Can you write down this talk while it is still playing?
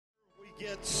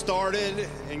Get started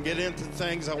and get into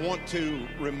things, I want to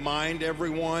remind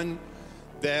everyone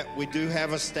that we do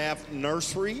have a staff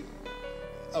nursery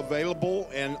available,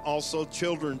 and also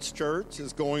children's church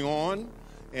is going on.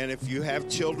 And if you have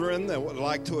children that would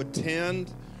like to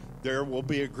attend, there will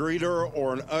be a greeter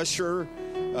or an usher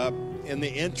in the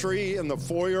entry, in the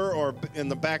foyer, or in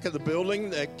the back of the building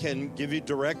that can give you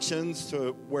directions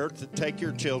to where to take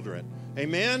your children.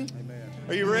 Amen? Amen.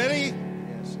 Are you ready?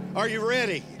 Yes. Are you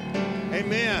ready?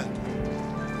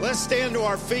 Amen. Let's stand to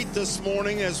our feet this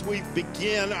morning as we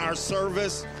begin our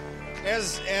service.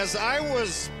 As I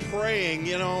was praying,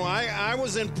 I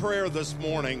was in prayer this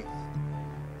morning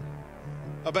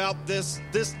about this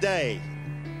day,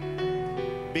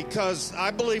 because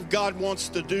I believe God wants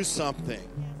to do something.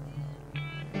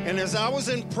 And as I was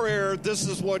in prayer, this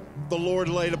is what the Lord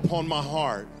laid upon my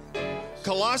heart.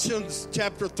 Colossians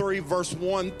chapter 3, verse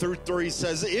 1 through 3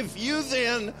 says, "If you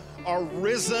then are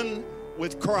risen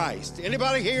with Christ."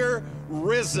 Anybody here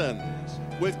risen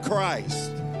with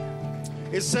Christ?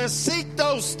 It says, "Seek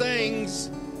those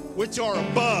things which are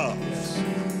above."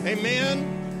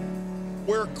 Amen.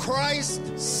 Where Christ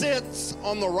sits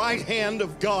on the right hand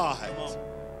of God.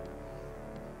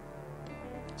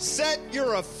 Set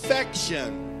your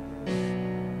affection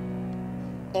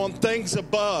on things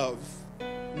above,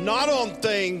 not on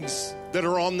things that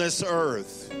are on this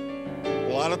earth. A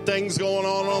lot of things going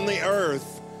on the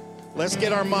earth. Let's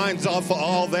get our minds off of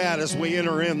all that as we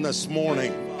enter in this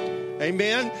morning.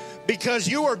 Amen. Because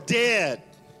you are dead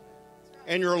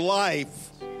and your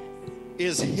life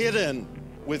is hidden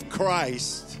with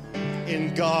Christ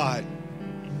in God.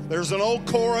 There's an old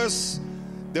chorus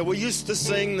that we used to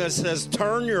sing that says,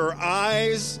 "Turn your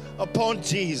eyes upon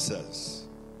Jesus.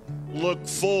 Look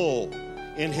full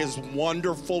in his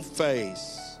wonderful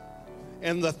face.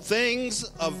 And the things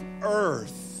of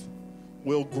earth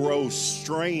will grow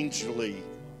strangely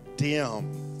dim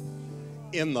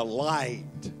in the light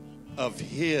of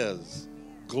his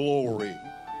glory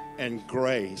and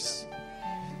grace."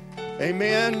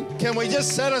 Amen. Can we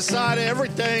just set aside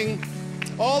everything,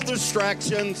 all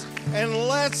distractions, and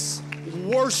let's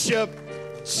worship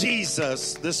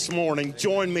Jesus this morning.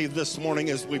 Join me this morning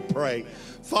as we pray.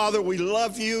 Father, we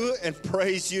love you and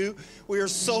praise you. We are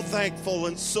so thankful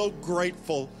and so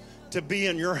grateful to be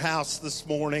in your house this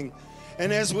morning.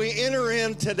 And as we enter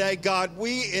in today, God,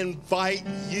 we invite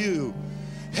you.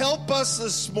 Help us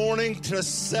this morning to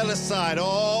set aside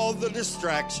all the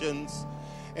distractions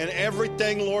and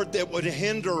everything, Lord, that would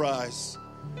hinder us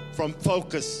from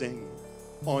focusing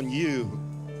on you.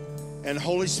 And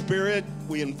Holy Spirit,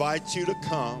 we invite you to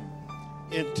come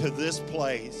into this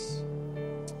place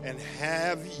and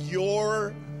have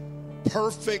your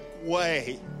perfect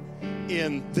way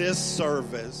in this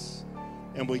service.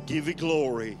 And we give you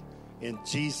glory in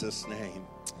Jesus' name.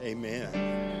 Amen.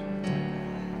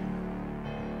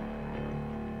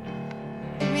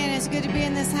 Amen. It's good to be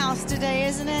in this house today,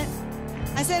 isn't it?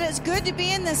 I said it's good to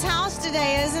be in this house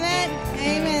today, isn't it?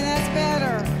 Amen. That's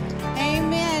better.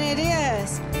 Amen. It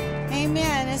is.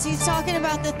 Amen. As he's talking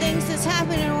about the things that's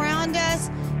happening around us,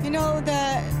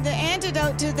 the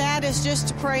antidote to that is just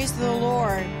to praise the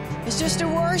Lord. It's just to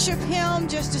worship him,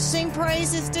 just to sing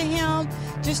praises to him,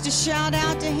 just to shout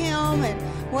out to him. And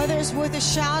whether it's with a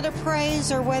shout of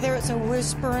praise or whether it's a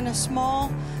whisper and a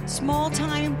small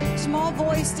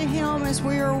voice to him as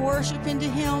we are worshiping to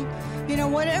him.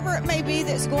 Whatever it may be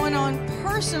that's going on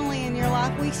personally in your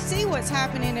life, we see what's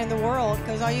happening in the world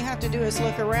because all you have to do is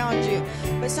look around you.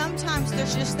 But sometimes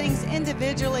there's just things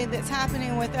individually that's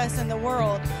happening with us in the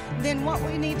world. Then what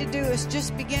we need to do is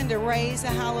just begin to raise a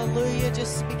hallelujah,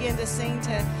 just begin to sing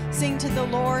to the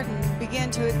Lord and begin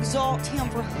to exalt him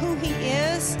for who he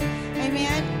is.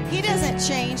 Amen. He doesn't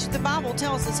change. The Bible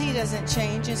tells us he doesn't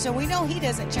change. And so we know he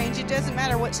doesn't change. It doesn't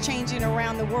matter what's changing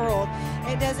around the world.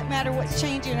 It doesn't matter what's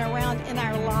changing around in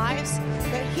our lives.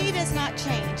 But he does not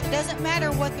change. It doesn't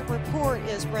matter what the report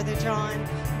is, Brother John.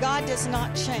 God does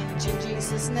not change in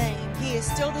Jesus' name. He is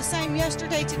still the same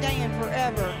yesterday, today, and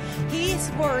forever.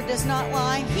 His word does not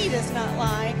lie. He does not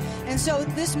lie. And so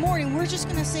this morning, we're just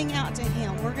going to sing out to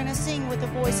him. We're going to sing with a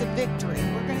voice of victory.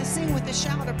 We're going to sing with a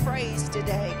shout of praise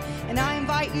today. And I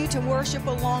invite you to worship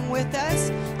along with us.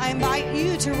 I invite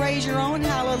you to raise your own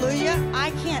hallelujah.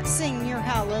 I can't sing your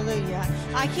hallelujah.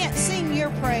 I can't sing your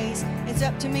praise. It's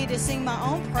up to me to sing my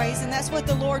own praise. And that's what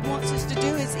the Lord wants us to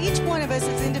do, is each one of us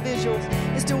as individuals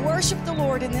is to worship the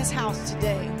Lord in this house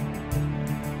today.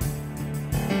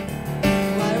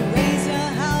 Hallelujah.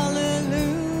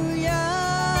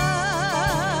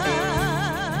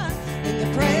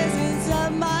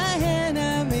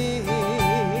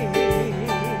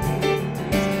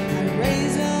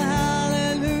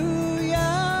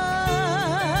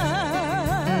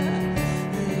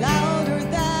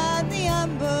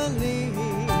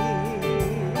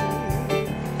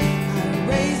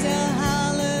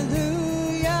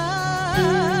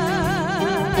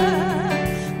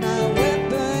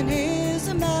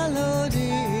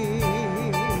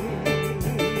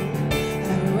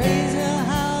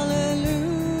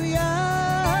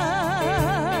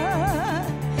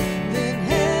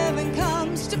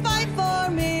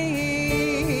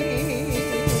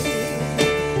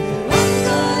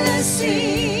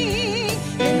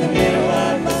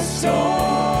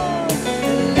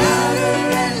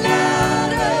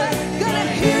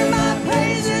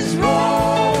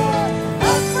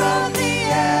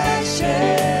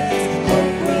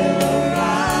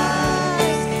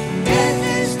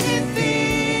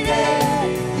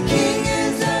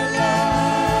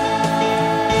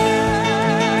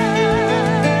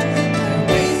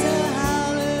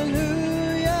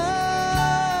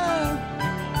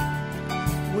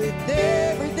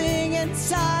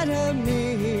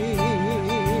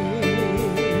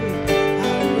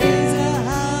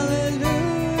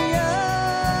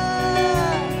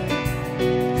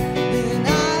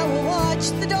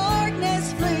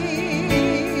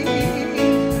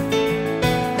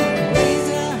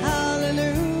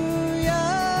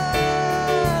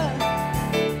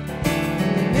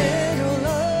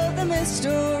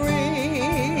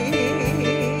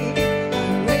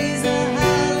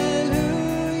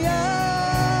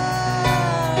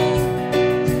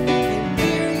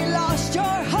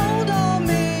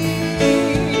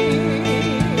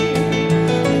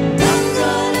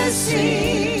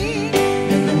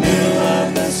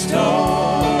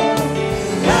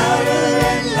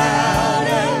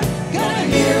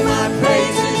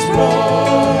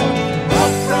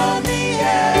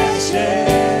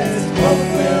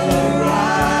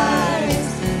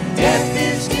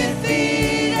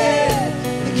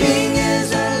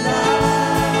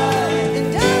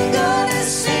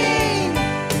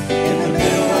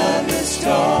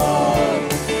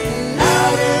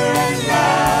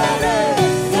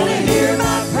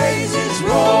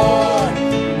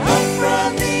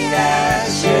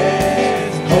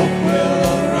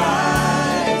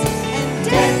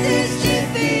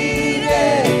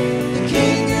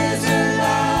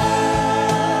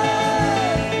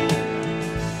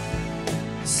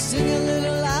 Sing a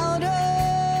little louder.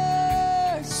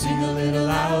 Sing a little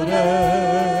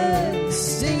louder.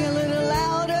 Sing a little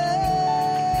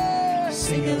louder.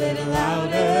 Sing a little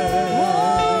louder.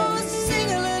 Oh,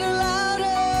 sing a little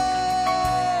louder.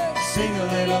 Sing a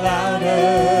little louder.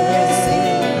 Sing a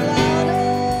little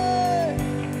louder.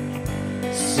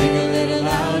 Sing a little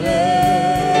louder.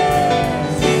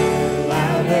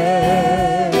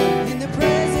 Louder. In the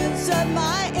presence of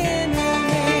my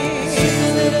enemy. Sing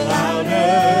a little louder.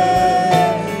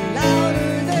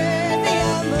 Louder than the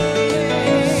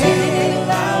unbelief. Sing a little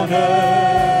louder.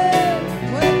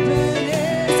 Weapon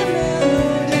is a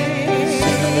melody.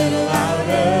 Sing a little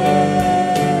louder.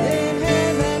 Then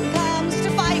heaven comes to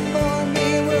fight for me.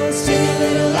 We'll sing a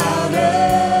little Louder.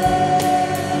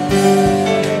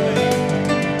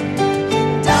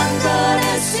 And I'm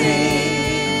gonna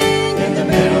sing In the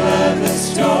middle of the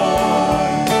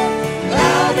storm,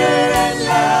 louder and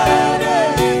louder,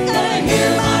 gonna hear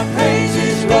my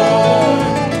praises roar.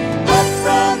 Up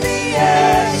from the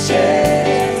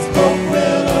ashes, hope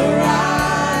will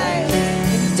arise.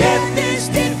 Death is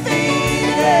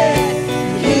defeated,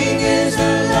 King is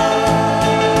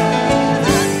alive.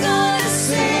 I'm gonna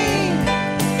sing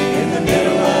In the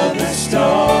middle of the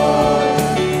storm,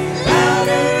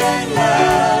 louder and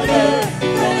louder,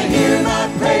 gonna hear my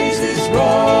praises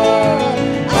roar.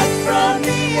 Up from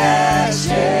the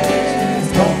ashes,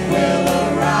 hope will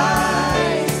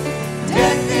arise.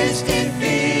 Death is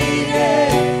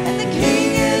defeated, and the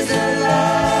King is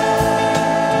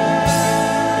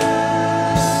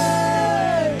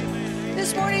alive.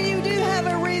 This morning you do have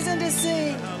a reason to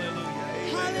sing.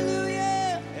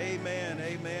 Hallelujah. Amen,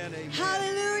 amen, amen.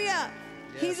 Hallelujah.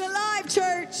 He's alive,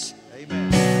 church.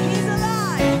 Amen. He's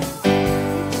alive.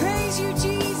 Praise you,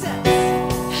 Jesus.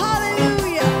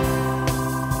 Hallelujah.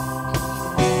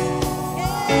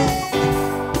 Yeah.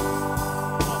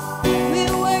 We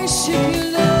worship you,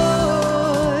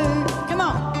 Lord. Come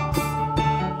on.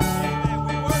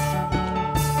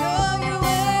 Oh, you're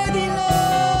worthy,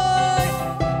 Lord.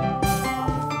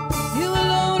 You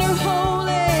alone are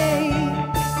holy.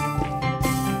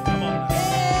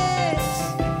 Yes.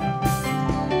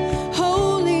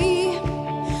 Holy,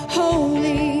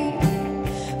 holy,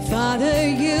 Father,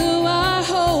 you are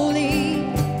holy.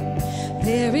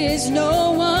 There is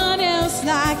no one else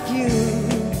like you.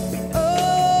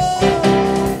 Oh,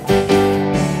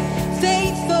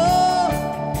 faithful,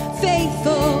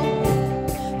 faithful,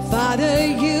 Father,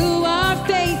 you are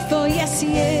faithful. Yes,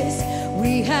 He is.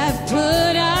 We have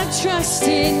put our trust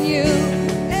in you.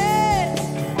 Yes.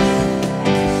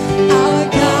 Our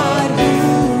God who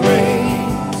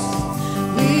reigns,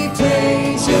 we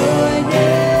praise your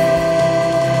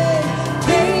name.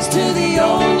 Praise to the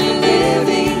only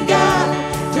living God.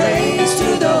 Praise to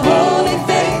the holy,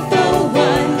 faithful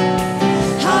one.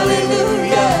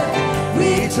 Hallelujah. We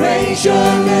praise your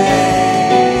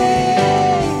name.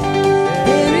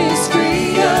 There is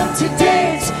freedom to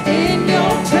dance in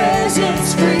your presence,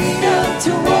 freedom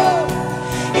to walk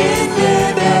in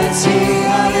liberty.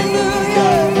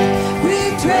 Hallelujah. We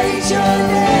praise your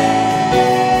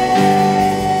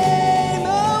name.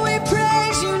 Oh, we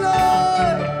praise you,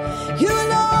 Lord. You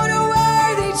alone are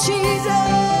worthy,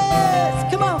 Jesus.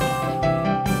 Come on.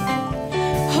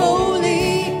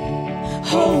 Holy,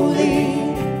 holy,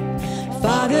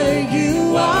 Father,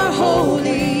 you are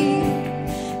holy.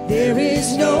 There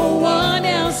is no one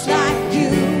else like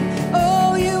you.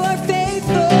 Oh, you are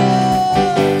faithful,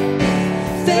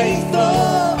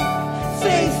 faithful,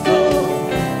 faithful.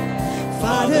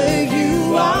 Father,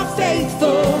 you are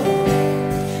faithful.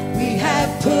 We have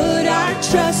put our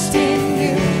trust in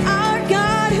you. Our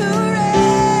God who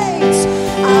reigns,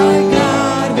 our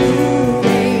God who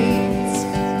reigns.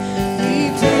 We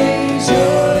praise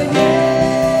your name.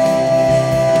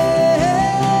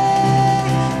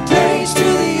 Praise to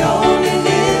the only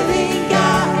living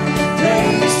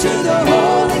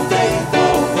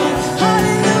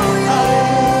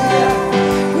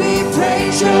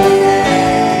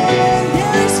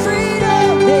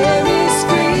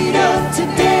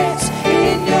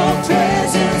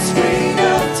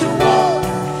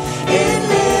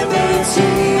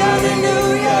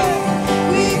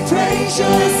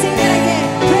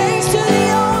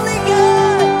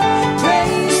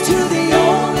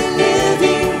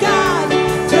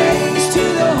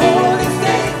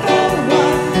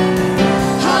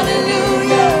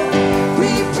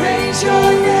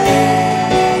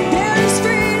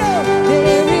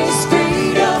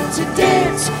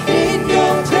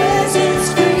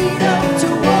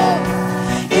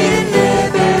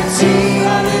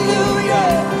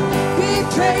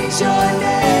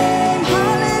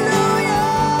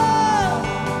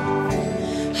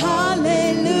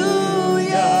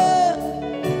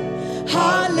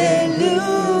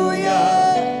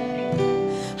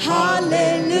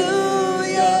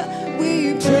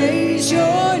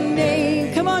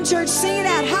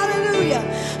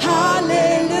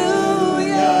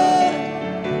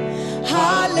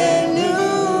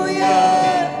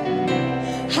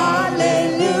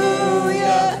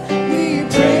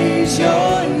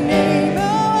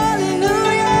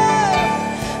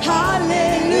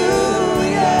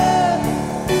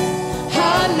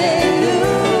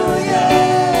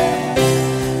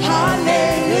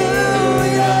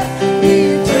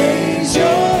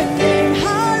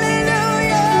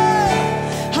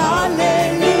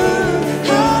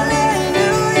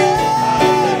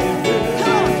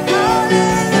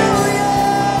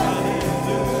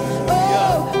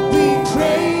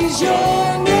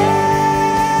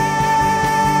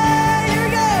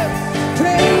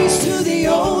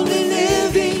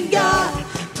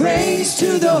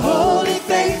Praise to the Holy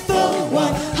Faithful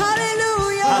One.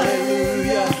 Hallelujah.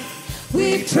 Hallelujah.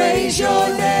 We praise your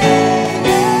name.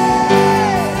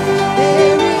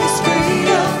 There is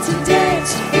freedom to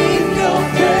dance in your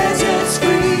presence,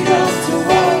 freedom to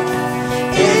walk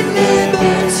in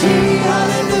liberty.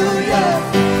 Hallelujah.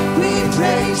 We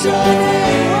praise your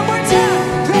name. One more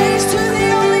time. Praise to the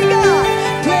only God.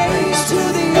 Praise to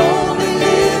the only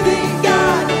living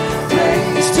God.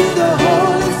 Praise to the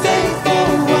Holy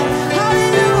Faithful One.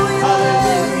 Hallelujah.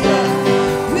 Hallelujah.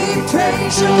 We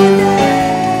praise your name.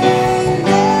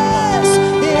 Yes,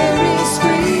 there is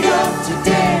freedom to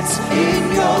dance in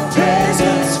your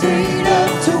presence, freedom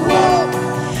to walk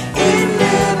in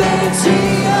liberty.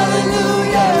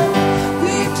 Hallelujah.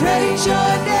 We praise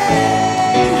your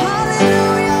name.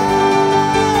 Hallelujah.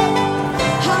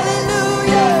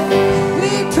 Hallelujah.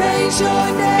 We praise your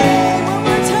name. One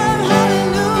more time.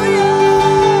 Hallelujah.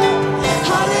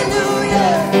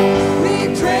 Hallelujah. We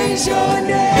praise your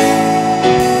name.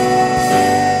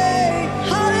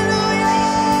 Hallelujah.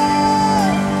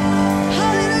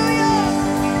 Hallelujah.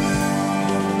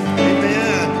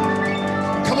 Amen.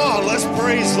 Come on, let's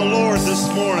praise the Lord this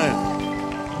morning.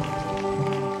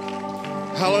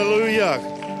 Hallelujah.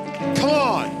 Come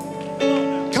on.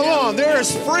 Come on. There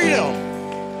is freedom.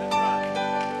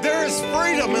 There is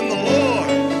freedom in the Lord.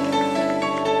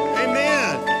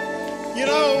 Amen. You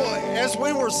know, as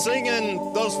we were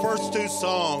singing those first two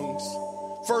songs,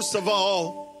 first of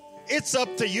all, it's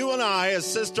up to you and I, as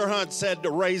Sister Hunt said,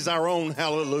 to raise our own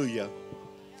hallelujah.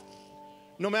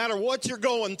 No matter what you're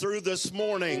going through this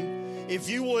morning, if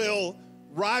you will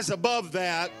rise above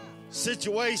that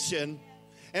situation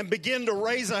and begin to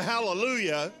raise a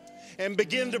hallelujah and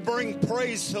begin to bring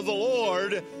praise to the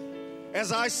Lord,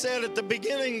 as I said at the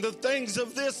beginning, the things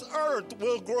of this earth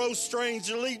will grow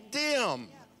strangely dim.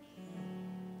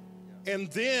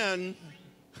 And then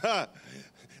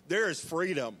there is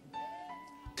freedom.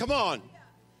 Come on.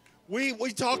 We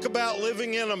talk about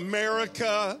living in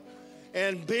America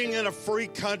and being in a free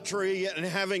country and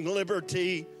having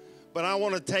liberty, but I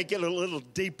want to take it a little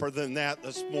deeper than that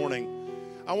this morning.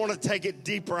 I want to take it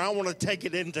deeper. I want to take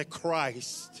it into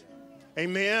Christ.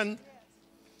 Amen?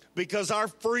 Because our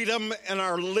freedom and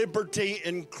our liberty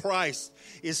in Christ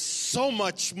is so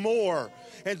much more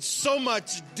and so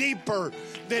much deeper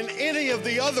than any of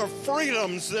the other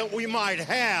freedoms that we might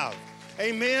have.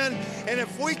 Amen? And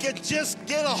if we could just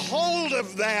get a hold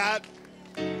of that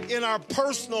in our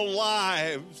personal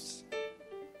lives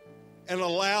and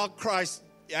allow Christ,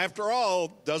 after all,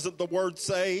 doesn't the word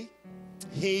say,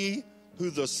 he who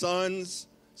the Son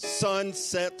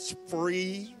sets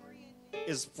free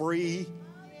is free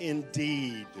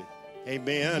indeed.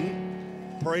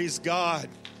 Amen. Praise God.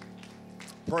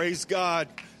 Praise God.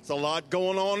 There's a lot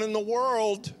going on in the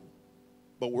world,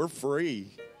 but we're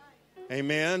free.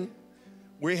 Amen.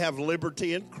 We have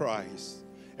liberty in Christ.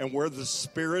 And where the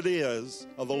Spirit is,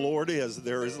 of the Lord is,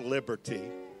 there is liberty.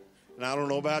 And I don't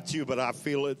know about you, but I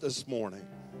feel it this morning.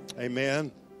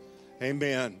 Amen.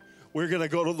 Amen. We're going to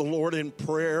go to the Lord in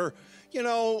prayer. You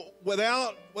know,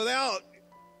 without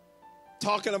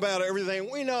talking about everything,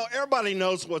 we know, everybody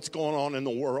knows what's going on in the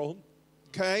world.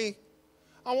 Okay?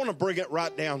 I want to bring it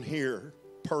right down here,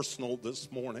 personal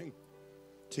this morning,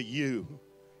 to you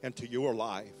and to your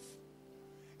life.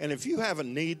 And if you have a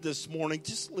need this morning,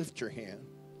 just lift your hand.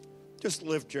 Just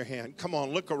lift your hand. Come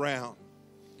on, look around.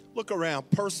 Look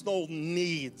around. Personal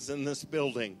needs in this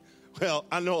building. Well,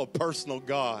 I know a personal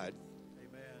God.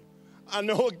 Amen. I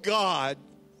know a God.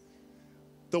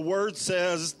 The word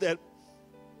says that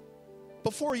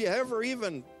before you ever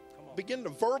even begin to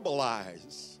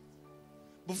verbalize,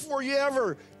 before you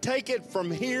ever take it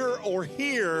from here or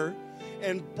here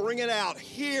and bring it out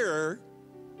here,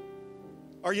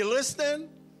 are you listening?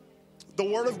 The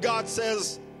Word of God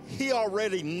says He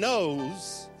already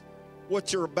knows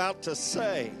what you're about to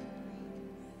say,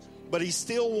 but He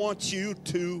still wants you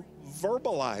to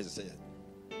verbalize it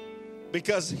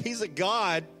because He's a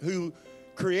God who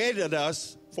created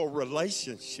us for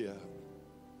relationship,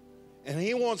 and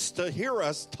He wants to hear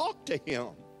us talk to Him,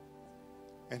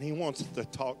 and He wants to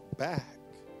talk back.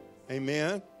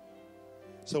 Amen?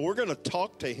 So we're going to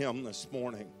talk to Him this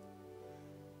morning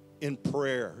in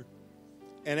prayer.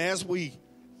 And as we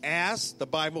ask, the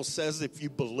Bible says if you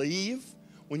believe,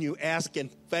 when you ask in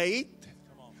faith,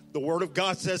 the Word of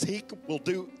God says He will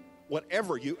do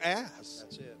whatever you ask.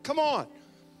 That's it. Come on.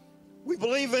 We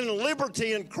believe in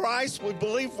liberty in Christ. We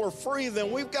believe we're free.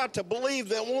 Then we've got to believe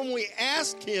that when we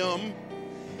ask Him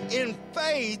in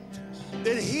faith,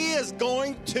 that He is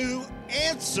going to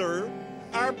answer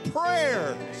our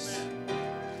prayers.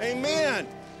 Amen.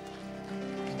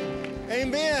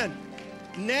 Amen.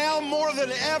 Now more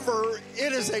than ever,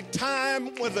 it is a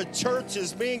time when the church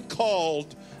is being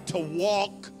called to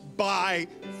walk by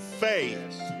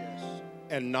faith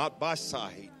and not by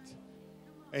sight.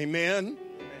 Amen?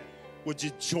 Would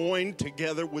you join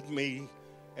together with me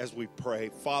as we pray?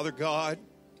 Father God,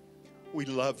 we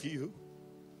love you.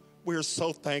 We are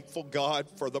so thankful, God,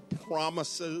 for the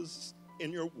promises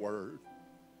in your word.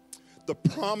 The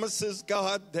promises,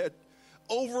 God, that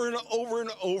over and over and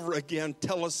over again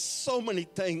tell us so many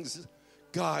things,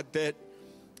 God, that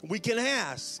we can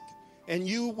ask, and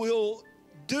you will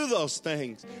do those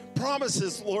things.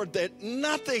 Promises, Lord, that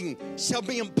nothing shall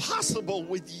be impossible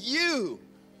with you,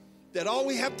 that all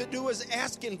we have to do is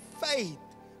ask in faith,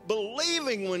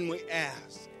 believing when we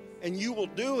ask, and you will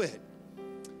do it.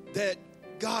 That,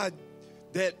 God,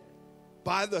 that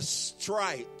by the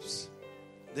stripes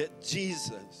that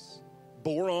Jesus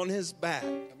bore on his back,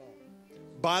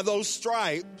 by those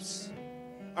stripes,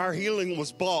 our healing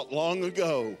was bought long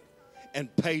ago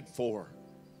and paid for.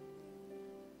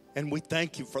 And we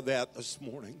thank you for that this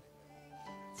morning.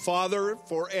 Father,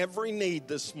 for every need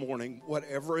this morning,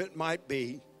 whatever it might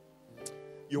be,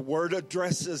 your word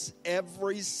addresses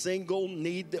every single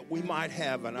need that we might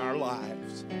have in our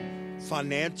lives.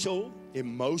 Financial,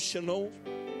 emotional,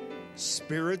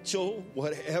 spiritual,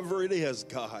 whatever it is,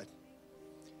 God.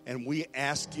 And we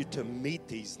ask you to meet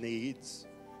these needs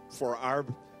for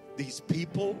these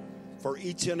people, for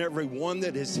each and every one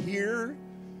that is here.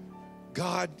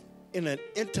 God, in an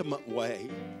intimate way,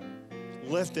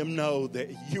 let them know that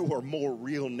you are more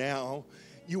real now.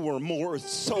 You are more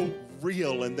so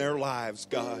real in their lives,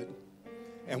 God.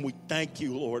 And we thank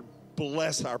you, Lord.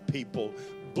 Bless our people.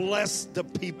 Bless the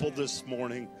people this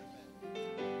morning.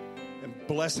 And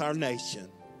bless our nation.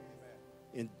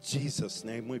 In Jesus'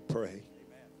 name we pray.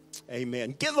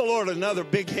 Amen. Give the Lord another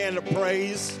big hand of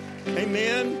praise.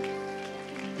 Amen.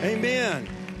 Amen.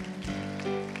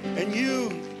 And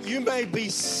you may be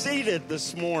seated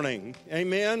this morning.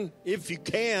 Amen. If you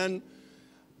can.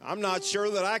 I'm not sure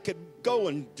that I could go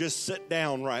and just sit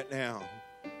down right now,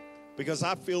 because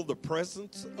I feel the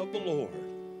presence of the Lord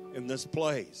in this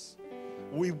place.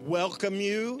 We welcome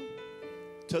you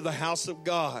to the house of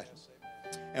God.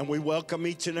 And we welcome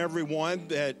each and every one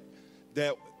that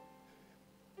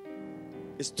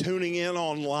is tuning in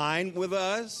online with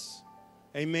us.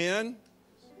 Amen.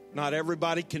 Not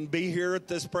everybody can be here at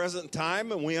this present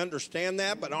time, and we understand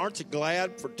that, but aren't you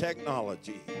glad for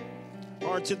technology?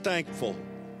 Aren't you thankful?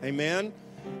 Amen.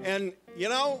 And, you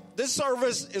know, this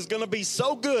service is going to be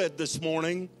so good this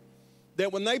morning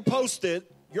that when they post it,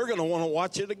 you're going to want to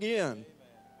watch it again.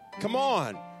 Come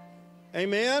on.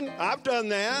 Amen. I've done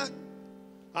that.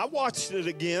 I watched it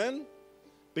again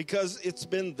because it's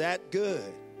been that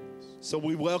good. So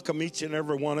we welcome each and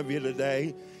every one of you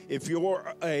today. If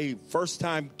you're a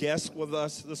first-time guest with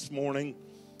us this morning,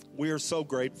 we are so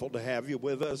grateful to have you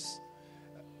with us.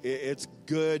 It's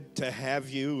good to have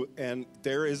you, and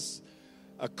there is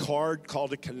a card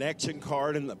called a connection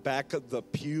card in the back of the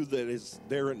pew that is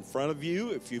there in front of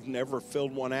you. If you've never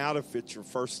filled one out, if it's your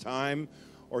first time,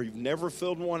 or you've never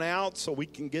filled one out so we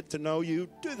can get to know you,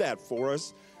 do that for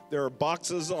us. There are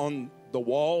boxes on the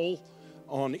wall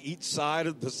on each side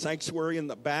of the sanctuary in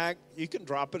the back. You can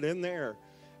drop it in there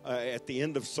at the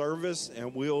end of service,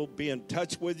 and we'll be in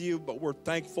touch with you. But we're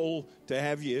thankful to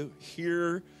have you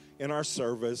here in our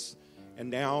service. And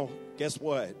now, guess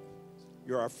what?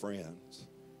 You're our friends.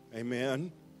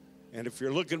 Amen. And if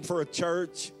you're looking for a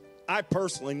church, I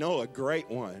personally know a great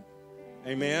one.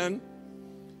 Amen.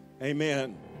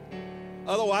 Amen.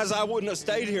 Otherwise, I wouldn't have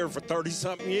stayed here for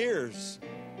 30-something years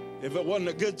if it wasn't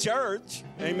a good church.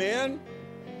 Amen.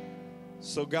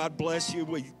 So God bless you.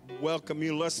 We welcome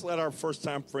you. Let's let our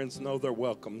first-time friends know they're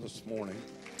welcome this morning.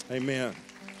 Amen.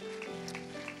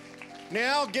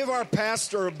 Now give our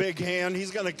pastor a big hand. He's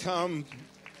going to come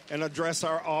and address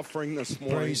our offering this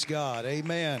morning. Praise God.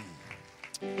 Amen.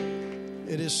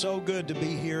 It is so good to be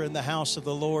here in the house of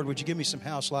the Lord. Would you give me some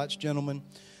house lights, gentlemen?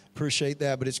 Appreciate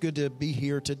that. But it's good to be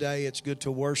here today. It's good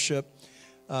to worship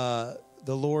the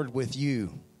Lord with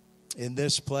you in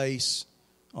this place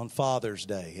on Father's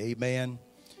Day. Amen.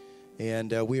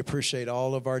 And we appreciate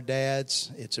all of our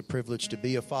dads. It's a privilege to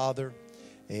be a father.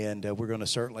 And we're going to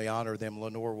certainly honor them.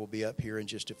 Lenore will be up here in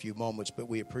just a few moments, but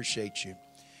we appreciate you.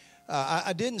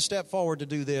 I didn't step forward to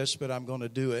do this, but I'm going to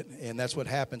do it. And that's what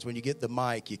happens when you get the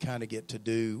mic. You kind of get to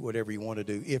do whatever you want to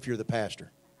do if you're the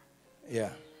pastor.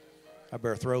 Yeah. I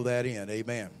better throw that in.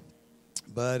 Amen.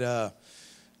 But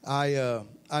I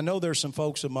know there's some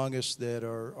folks among us that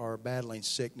are battling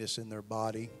sickness in their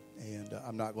body. And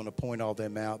I'm not going to point all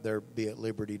them out. They'll be at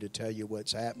liberty to tell you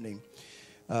what's happening.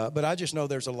 But I just know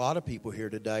there's a lot of people here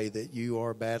today that you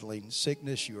are battling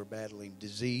sickness, you are battling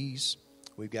disease.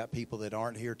 We've got people that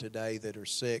aren't here today that are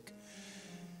sick.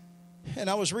 And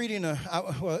I was reading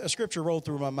a scripture rolled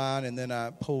through my mind, and then I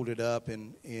pulled it up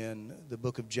in the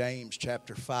book of James,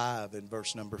 chapter 5, and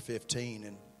verse number 15.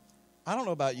 And I don't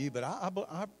know about you, but I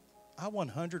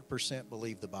 100%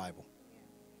 believe the Bible.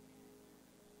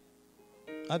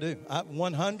 I do. I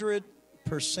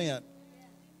 100%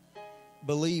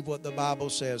 believe what the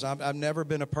Bible says. I've never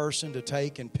been a person to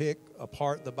take and pick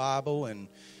apart the Bible and,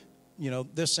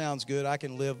 this sounds good. I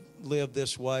can live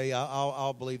this way.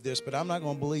 I'll believe this, but I'm not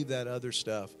going to believe that other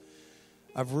stuff.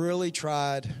 I've really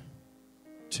tried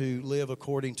to live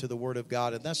according to the Word of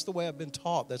God, and that's the way I've been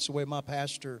taught. That's the way my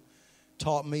pastor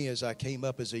taught me as I came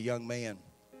up as a young man.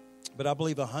 But I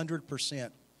believe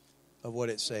 100% of what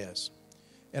it says.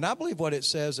 And I believe what it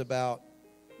says about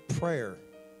prayer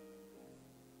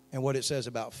and what it says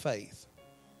about faith.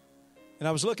 And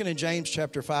I was looking in James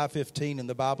chapter 5:15, and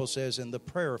the Bible says, in the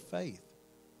prayer of faith.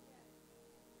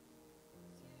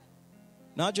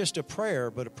 Not just a prayer,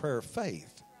 but a prayer of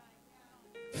faith.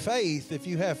 Faith, if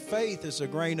you have faith as a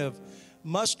grain of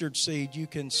mustard seed, you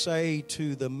can say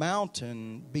to the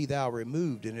mountain, be thou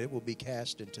removed, and it will be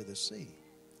cast into the sea.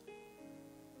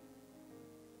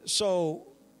 So,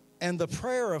 and the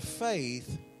prayer of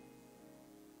faith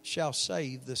shall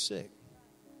save the sick.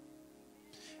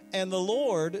 And the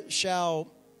Lord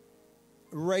shall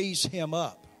raise him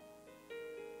up.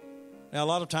 Now, a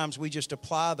lot of times we just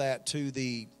apply that to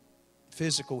the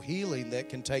physical healing that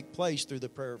can take place through the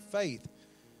prayer of faith.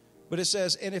 But it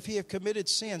says, and if he have committed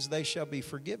sins, they shall be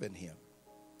forgiven him.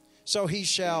 So he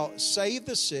shall save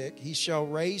the sick, he shall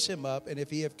raise him up, and if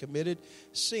he have committed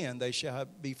sin, they shall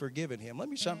be forgiven him. Let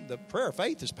me tell you something, the prayer of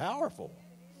faith is powerful.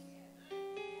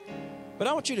 But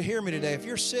I want you to hear me today. If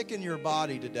you're sick in your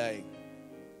body today,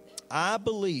 I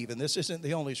believe, and this isn't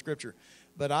the only scripture,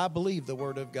 but I believe the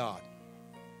Word of God.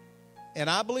 And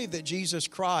I believe that Jesus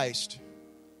Christ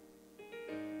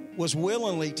was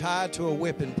willingly tied to a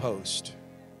whipping post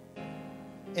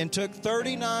and took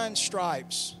 39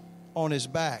 stripes on his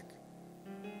back.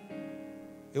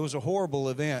 It was a horrible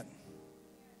event.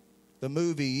 The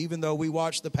movie, even though we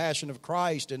watched The Passion of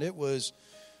Christ, and it was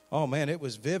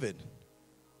vivid.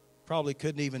 Probably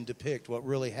couldn't even depict what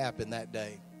really happened that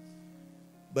day.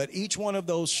 But each one of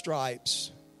those stripes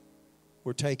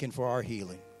were taken for our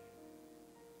healing.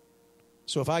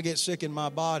 So if I get sick in my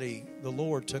body, the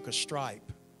Lord took a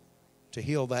stripe to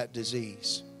heal that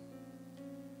disease.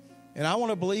 And I want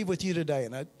to believe with you today,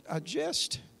 and I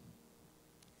just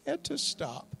had to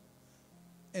stop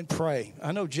and pray.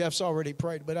 I know Jeff's already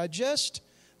prayed, but I just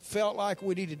felt like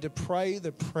we needed to pray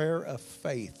the prayer of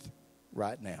faith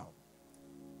right now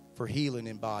for healing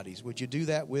in bodies. Would you do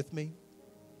that with me?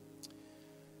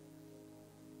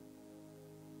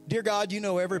 Dear God, you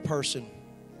know every person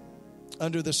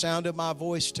under the sound of my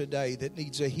voice today that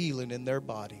needs a healing in their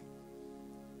body,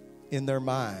 in their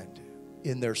mind,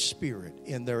 in their spirit,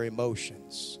 in their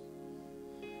emotions.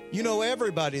 You know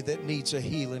everybody that needs a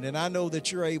healing, and I know that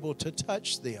you're able to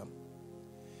touch them.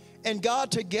 And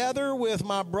God, together with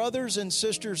my brothers and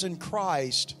sisters in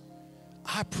Christ,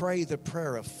 I pray the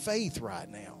prayer of faith right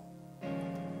now.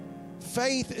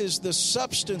 Faith is the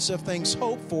substance of things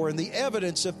hoped for and the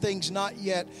evidence of things not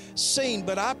yet seen.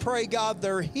 But I pray, God,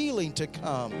 their healing to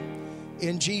come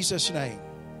in Jesus' name.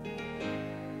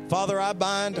 Father, I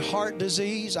bind heart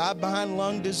disease. I bind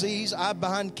lung disease. I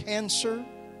bind cancer.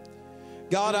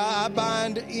 God, I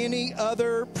bind any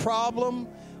other problem,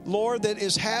 Lord, that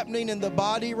is happening in the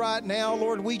body right now.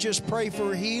 Lord, we just pray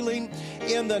for healing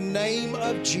in the name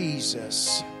of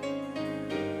Jesus.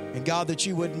 And God, that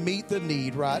you would meet the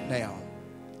need right now.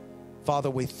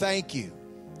 Father, we thank you.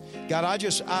 God,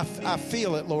 I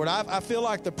feel it, Lord. I feel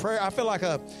like the prayer, I feel like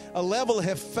a level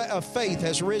of faith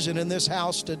has risen in this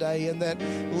house today, and that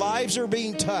lives are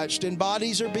being touched and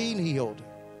bodies are being healed.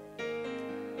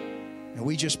 And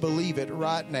we just believe it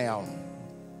right now.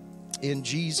 In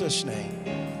Jesus' name,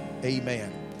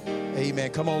 amen.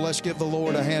 Amen. Come on, let's give the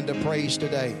Lord a hand of praise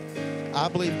today. I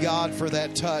believe God for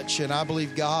that touch, and I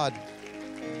believe God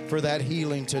for that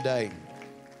healing today.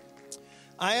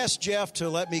 I asked Jeff to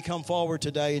let me come forward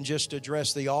today and just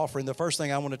address the offering. The first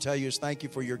thing I want to tell you is thank you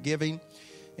for your giving.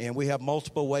 And we have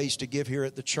multiple ways to give here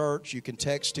at the church. You can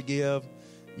text to give.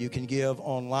 You can give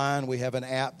online. We have an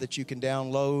app that you can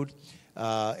download.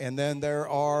 And then there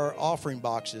are offering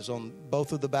boxes on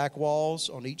both of the back walls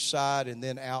on each side, and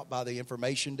then out by the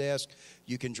information desk.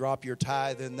 You can drop your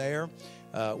tithe in there.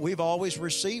 We've always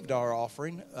received our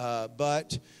offering,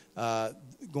 but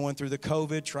going through the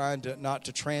COVID, trying to not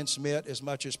to transmit as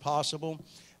much as possible,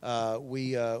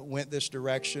 we went this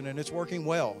direction, and it's working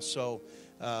well. So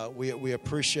we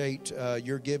appreciate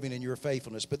your giving and your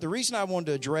faithfulness. But the reason I wanted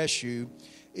to address you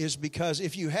is because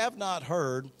if you have not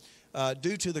heard,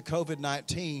 due to the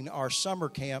COVID-19, our summer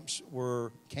camps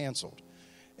were canceled.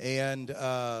 And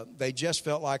they just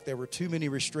felt like there were too many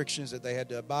restrictions that they had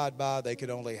to abide by. They could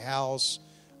only house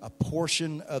a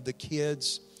portion of the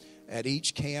kids at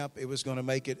each camp. It was going to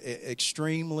make it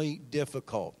extremely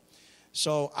difficult.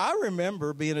 So I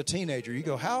remember being a teenager. You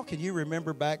go, how can you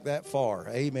remember back that far?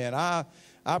 Amen. I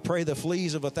pray the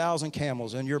fleas of 1,000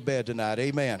 camels in your bed tonight.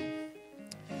 Amen.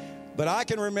 But I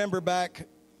can remember back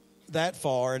that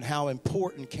far and how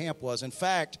important camp was. In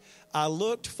fact, I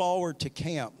looked forward to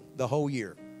camp the whole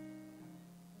year.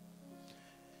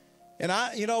 And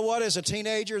you know what, as a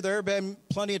teenager, there have been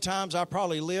plenty of times I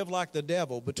probably lived like the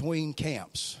devil between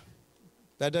camps.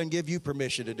 That doesn't give you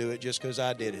permission to do it just because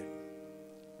I did it.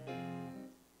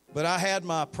 But I had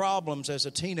my problems as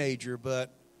a teenager,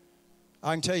 but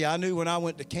I can tell you, I knew when I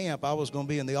went to camp, I was going to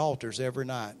be in the altars every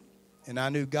night. And I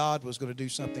knew God was going to do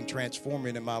something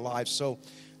transforming in my life. So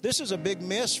this is a big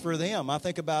miss for them. I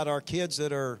think about our kids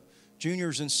that are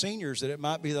juniors and seniors, that it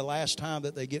might be the last time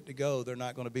that they get to go. They're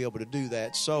not going to be able to do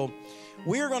that. So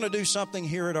we're going to do something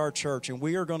here at our church, and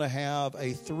we are going to have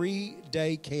a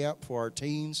 3-day camp for our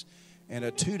teens and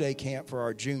a 2-day camp for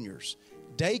our juniors.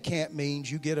 Day camp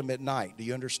means you get them at night. Do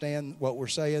you understand what we're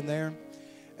saying there?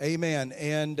 Amen.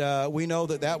 And we know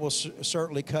that will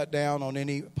certainly cut down on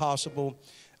any possible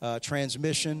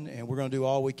transmission, and we're going to do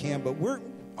all we can. But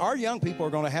our young people are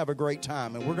going to have a great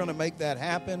time, and we're going to make that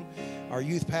happen. Our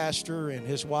youth pastor and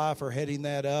his wife are heading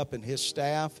that up, and his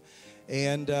staff.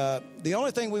 And the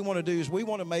only thing we want to do is we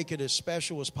want to make it as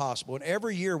special as possible. And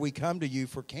every year we come to you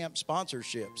for camp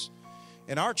sponsorships.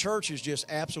 And our church is just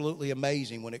absolutely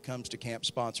amazing when it comes to camp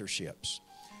sponsorships.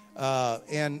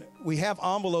 And we have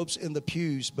envelopes in the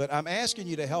pews, but I'm asking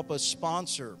you to help us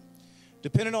sponsor.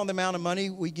 Depending on the amount of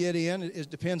money we get in, it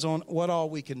depends on what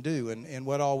all we can do and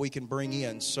what all we can bring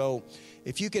in. So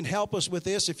if you can help us with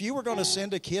this, if you were going to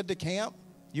send a kid to camp,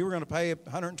 you were going to pay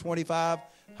 $125,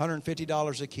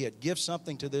 $150 a kid. Give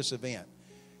something to this event.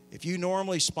 If you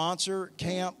normally sponsor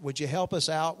camp, would you help us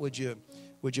out? Would you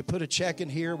put a check in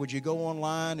here? Would you go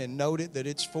online and note it that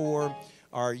it's for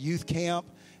our youth camp?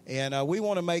 And we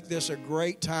want to make this a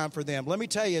great time for them. Let me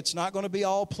tell you, it's not going to be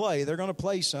all play. They're going to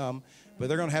play some, but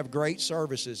they're going to have great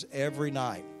services every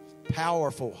night.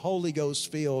 Powerful, Holy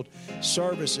Ghost-filled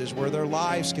services where their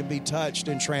lives can be touched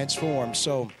and transformed.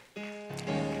 So,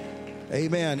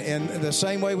 amen. And the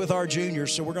same way with our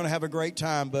juniors. So we're going to have a great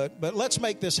time. But let's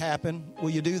make this happen.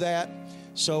 Will you do that?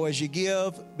 So as you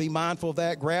give, be mindful of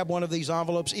that. Grab one of these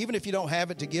envelopes. Even if you don't have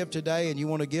it to give today and you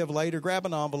want to give later, grab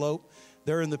an envelope.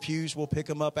 They're in the pews. We'll pick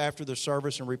them up after the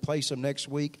service and replace them next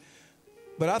week.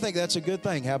 But I think that's a good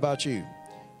thing. How about you?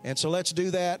 And so let's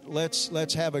do that.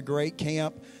 Let's have a great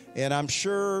camp. And I'm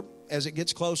sure as it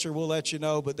gets closer, we'll let you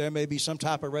know. But there may be some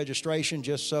type of registration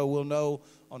just so we'll know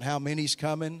on how many's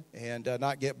coming and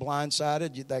not get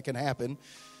blindsided. That can happen.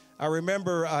 I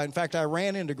remember, in fact, I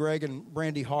ran into Greg and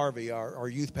Brandy Harvey, our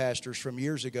youth pastors from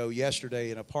years ago,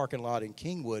 yesterday in a parking lot in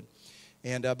Kingwood.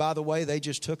 And by the way, they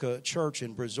just took a church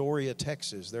in Brazoria,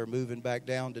 Texas. They're moving back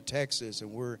down to Texas,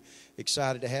 and we're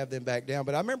excited to have them back down.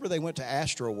 But I remember they went to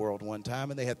Astro World one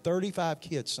time, and they had 35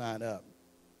 kids sign up.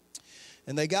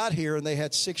 And they got here, and they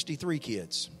had 63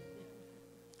 kids.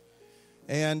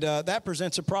 And that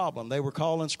presents a problem. They were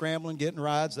calling, scrambling, getting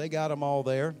rides. They got them all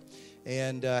there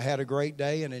and had a great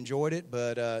day and enjoyed it.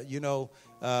 But,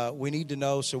 we need to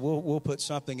know, so we'll put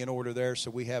something in order there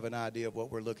so we have an idea of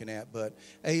what we're looking at. But,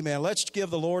 amen. Let's give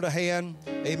the Lord a hand,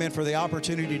 amen, for the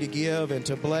opportunity to give and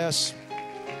to bless.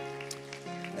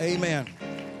 Amen.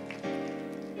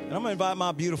 And I'm going to invite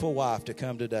my beautiful wife to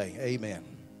come today. Amen.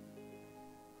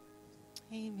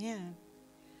 Amen.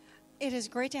 It is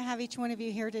great to have each one of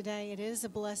you here today. It is a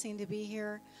blessing to be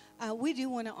here. We do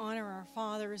want to honor our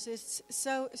fathers. It's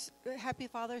so happy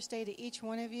Father's Day to each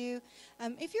one of you.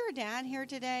 If you're a dad here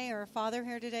today or a father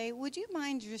here today, would you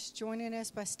mind just joining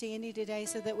us by standing today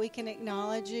so that we can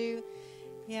acknowledge you?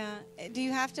 Yeah. Do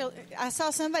you have to? I saw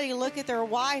somebody look at their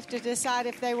wife to decide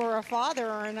if they were a father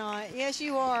or not. Yes,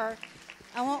 you are.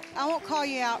 I won't call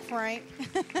you out, Frank.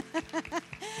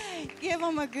 Give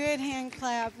them a good hand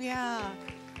clap. Yeah.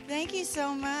 Thank you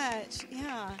so much.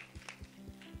 Yeah.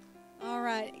 All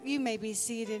right. You may be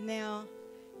seated now.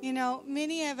 You know,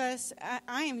 many of us,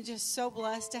 I am just so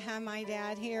blessed to have my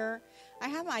dad here. I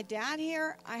have my dad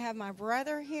here. I have my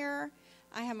brother here.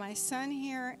 I have my son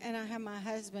here. And I have my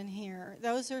husband here.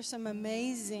 Those are some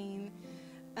amazing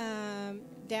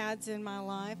dads in my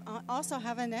life. I also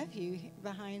have a nephew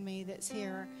behind me that's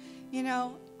here. You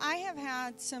know, I have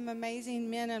had some amazing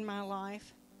men in my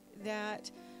life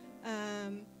that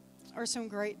are some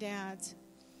great dads.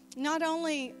 Not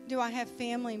only do I have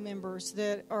family members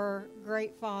that are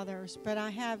great fathers, but I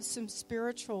have some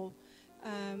spiritual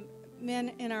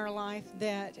men in our life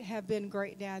that have been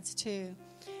great dads too.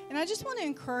 And I just want to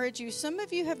encourage you, some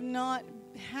of you have not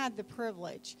had the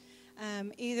privilege,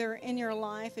 either in your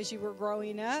life as you were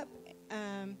growing up,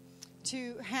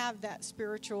 to have that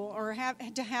spiritual or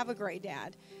to have a great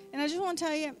dad. And I just want to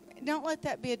tell you, don't let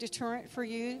that be a deterrent for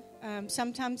you.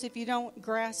 Sometimes if you don't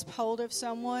grasp hold of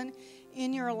someone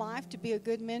in your life to be a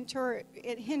good mentor,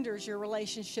 it hinders your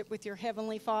relationship with your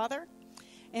Heavenly Father.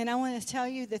 And I want to tell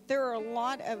you that there are a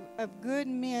lot of good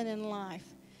men in life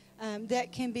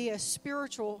that can be a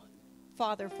spiritual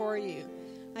father for you.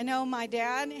 I know my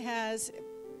dad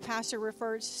Pastor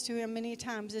refers to him many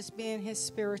times as being his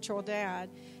spiritual dad.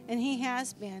 And he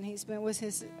has been. Was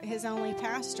his only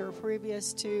pastor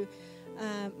previous to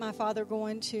my father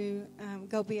going to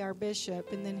go be our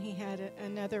bishop. And then he had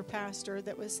another pastor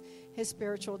that was his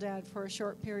spiritual dad for a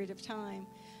short period of time.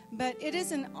 But it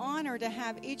is an honor to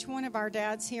have each one of our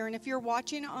dads here. And if you're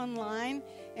watching online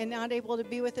and not able to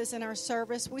be with us in our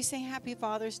service, we say Happy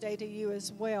Father's Day to you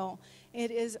as well.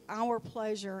 It is our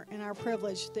pleasure and our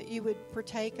privilege that you would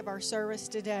partake of our service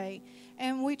today.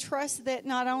 And we trust that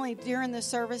not only during the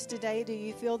service today do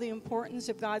you feel the importance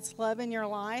of God's love in your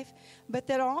life, but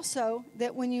that also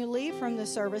that when you leave from the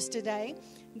service today,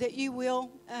 that you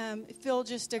will feel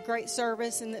just a great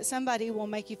service and that somebody will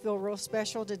make you feel real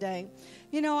special today.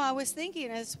 You know, I was thinking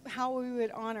as how we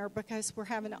would honor, because we're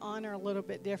having to honor a little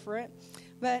bit different,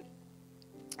 but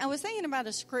I was thinking about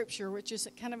a scripture, which is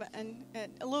kind of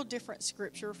a little different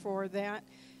scripture for that.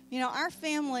 You know, our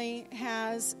family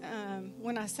has,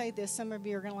 when I say this, some of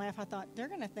you are going to laugh. I thought they're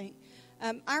going to think.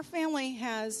 Our family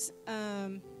has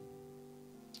a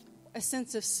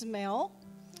sense of smell,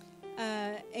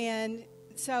 and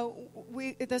so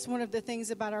that's one of the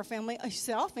things about our family.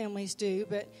 All families do,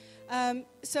 but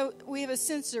so we have a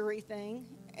sensory thing,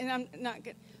 and I'm not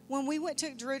good. When we went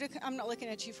to Drew, I'm not looking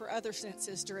at you for other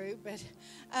senses, Drew, but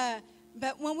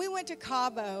when we went to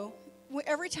Cabo,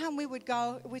 every time we would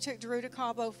go, we took Drew to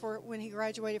Cabo for when he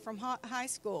graduated from high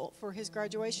school for his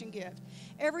graduation gift.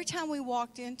 Every time we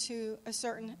walked into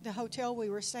the hotel we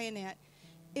were staying at,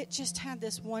 it just had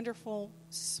this wonderful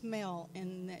smell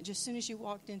in that just as soon as you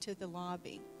walked into the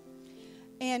lobby.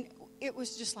 And it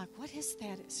was just like, what is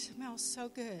that? It smells so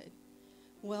good.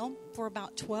 Well, for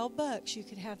about $12, you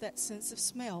could have that sense of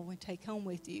smell and take home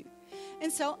with you.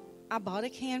 And so I bought a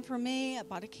can for me. I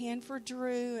bought a can for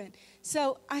Drew. And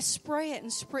so I spray it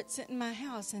and spritz it in my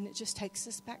house, and it just takes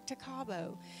us back to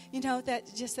Cabo. You know, that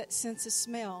sense of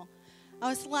smell. I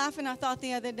was laughing. I thought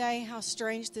the other day how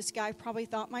strange this guy probably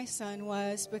thought my son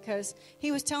was, because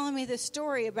he was telling me this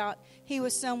story about he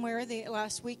was somewhere the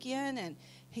last weekend and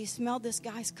he smelled this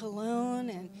guy's cologne,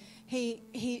 and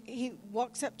he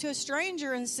walks up to a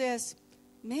stranger and says,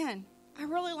 "Man, I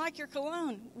really like your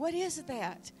cologne. What is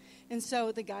that?" And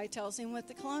so the guy tells him what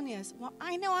the cologne is. Well,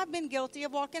 I know I've been guilty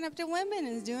of walking up to women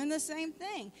and doing the same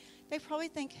thing. They probably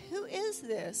think, who is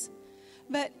this?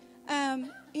 But,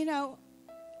 you know,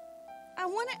 I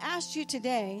want to ask you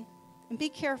today, and be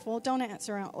careful, don't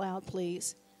answer out loud,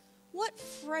 please. What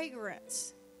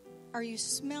fragrance are you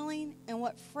smelling, and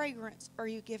what fragrance are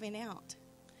you giving out?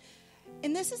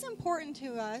 And this is important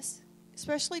to us,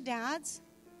 especially dads,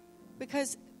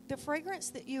 because the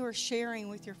fragrance that you are sharing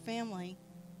with your family,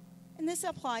 and this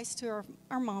applies to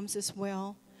our moms as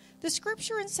well. The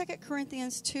scripture in 2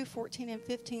 Corinthians 2:14 and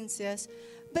 15 says,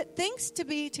 "But thanks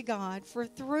be to God, for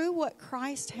through what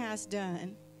Christ has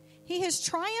done, He has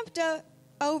triumphed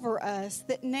over us,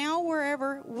 that now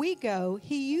wherever we go,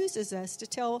 He uses us to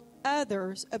tell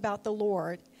others about the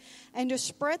Lord and to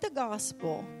spread the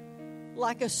gospel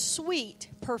like a sweet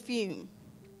perfume.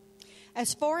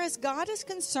 As far as God is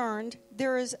concerned,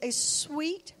 there is a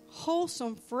sweet,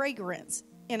 wholesome fragrance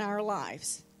in our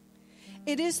lives.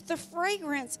 It is the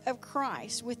fragrance of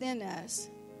Christ within us,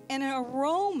 an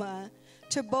aroma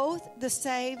to both the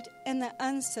saved and the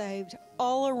unsaved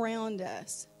all around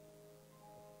us."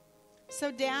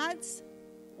 So dads,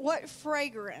 what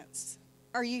fragrance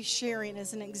are you sharing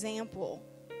as an example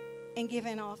and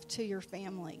giving off to your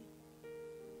family?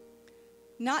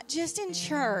 Not just in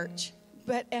church,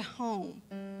 but at home.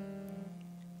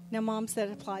 Now, moms, that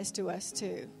applies to us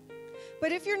too.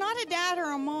 But if you're not a dad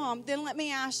or a mom, then let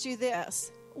me ask you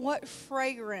this. What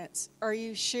fragrance are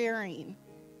you sharing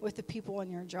with the people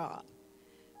in your job?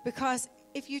 Because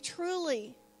if you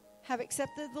truly have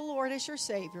accepted the Lord as your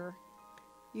Savior,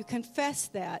 You confess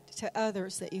that to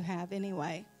others that you have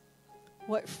anyway.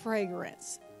 What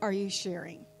fragrance are you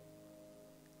sharing?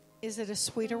 Is it a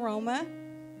sweet aroma?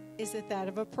 Is it that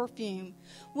of a perfume?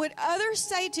 Would others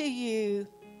say to you,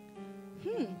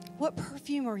 what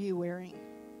perfume are you wearing?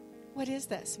 What is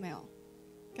that smell?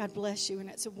 God bless you, and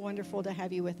it's wonderful to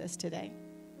have you with us today.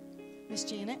 Miss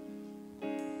Janet?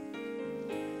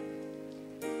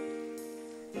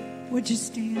 Would you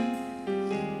stand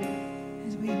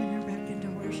as we enter back into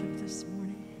worship this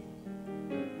morning?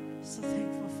 So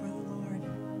thankful for the Lord.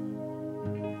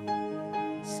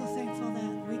 So thankful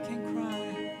that we can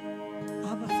cry,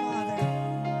 Abba Father,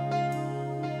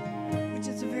 which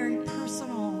is a very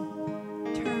personal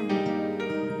term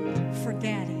for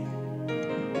Daddy.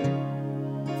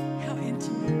 How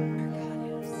intimate our God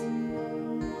is.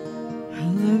 I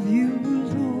love you,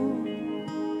 Lord.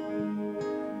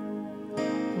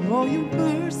 Oh, your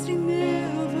mercy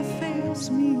never fails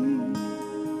me.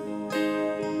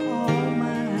 All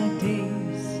my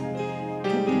days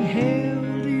have been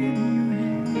held in your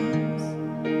hands.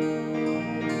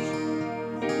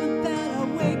 Moment that I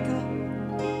wake up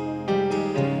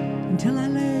until I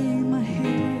lay my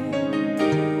head,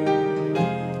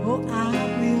 oh, I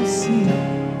will sing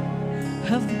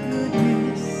of the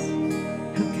goodness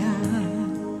of God.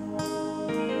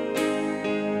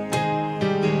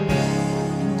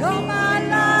 And all my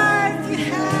life you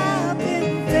have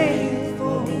been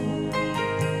faithful.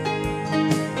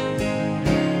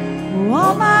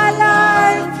 All my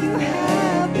life you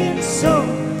have been so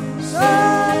good.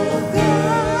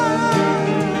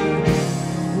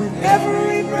 With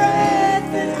every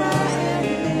breath that I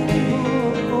am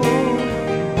able,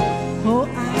 oh,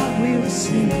 I will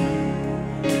sing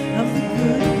of the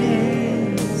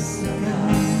goodness of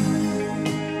God.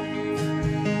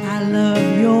 I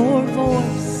love your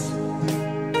voice,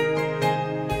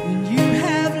 and you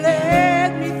have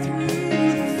led me through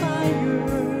the fire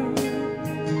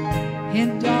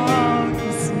in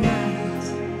darkest night.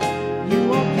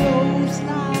 You are close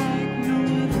like no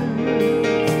other.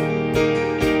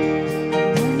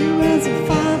 I've known you as a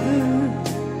father.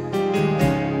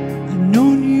 I've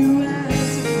known you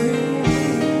as a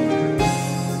friend.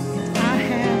 And I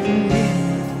have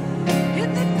lived in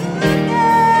the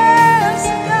goodness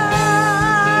of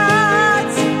God.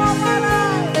 So all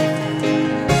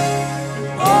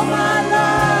my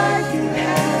life you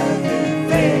have been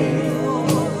faithful.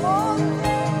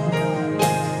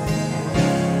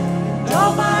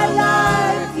 All my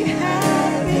life you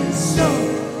have been so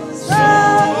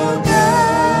good.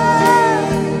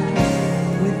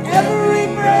 With every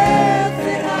breath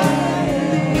that I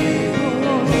am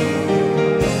able,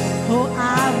 oh,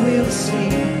 I will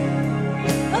sing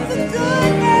of the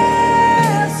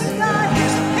goodness of God.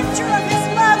 Here's a picture of His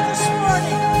love this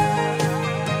morning.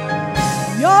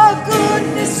 Your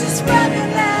goodness is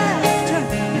running after,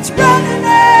 it's running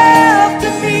after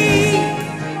me.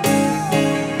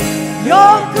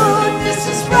 Your goodness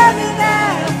is running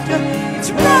after, it's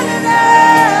running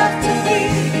after me.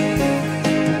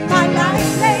 My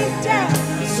life laid down,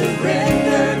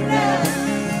 surrender now,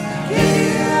 give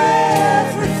you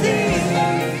everything.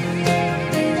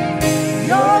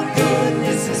 Your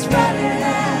goodness is running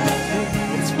after,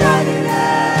 it's running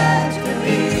after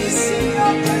me. See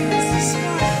your goodness this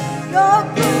morning. Your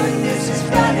goodness is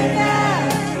running after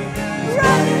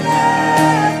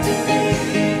me.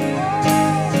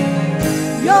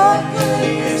 Your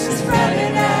goodness is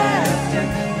running after,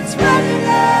 it's running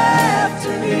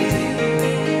after me.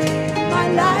 My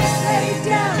life laid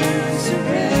down,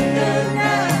 surrender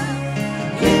now,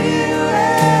 give you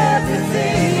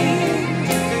everything.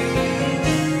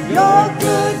 Your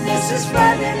goodness is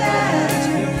running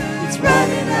after, it's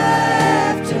running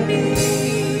after me.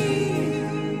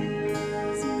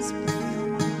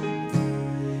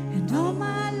 And all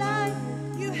my life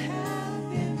you have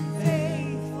been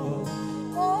faithful.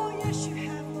 Oh, yes, you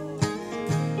have, Lord.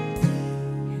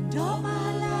 And all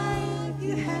my life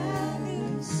you have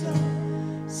been so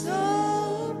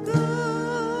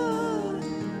good.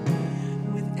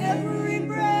 With every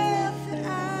breath that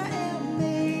I am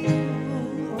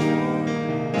able,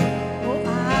 oh,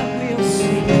 I will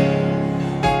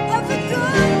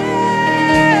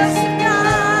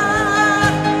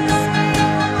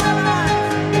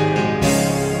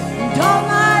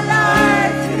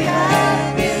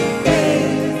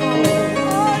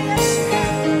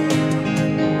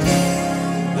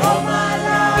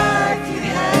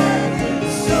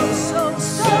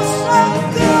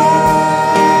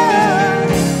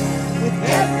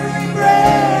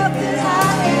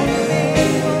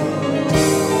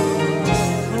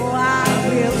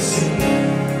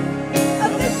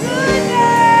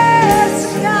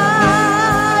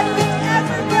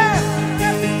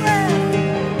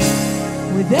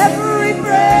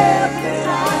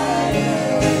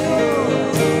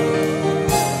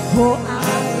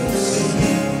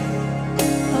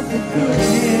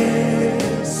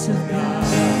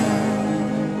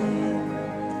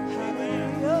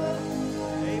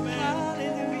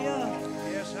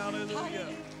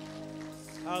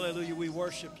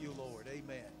worship you, Lord.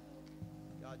 Amen.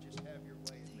 God, just have your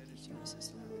way in ministry.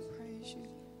 Jesus, Lord, we praise you.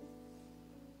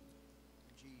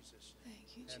 Jesus,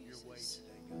 Thank you, have your way Jesus.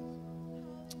 today, God.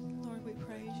 Lord, we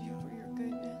praise you for your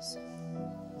goodness.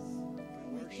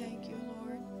 We thank you,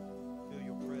 Lord. Feel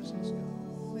your presence,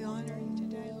 God. We honor you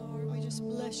today, Lord. We just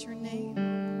bless your name.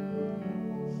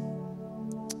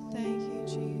 Thank you,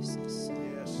 Jesus.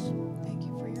 Yes. Thank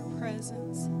you for your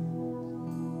presence.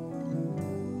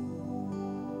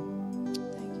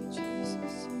 Thank you,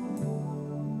 Jesus.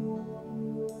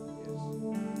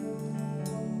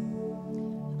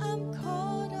 I'm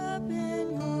caught up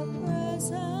in your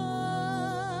presence,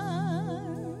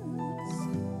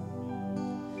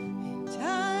 and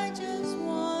I just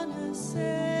want to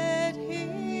sit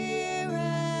here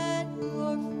at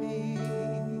your feet,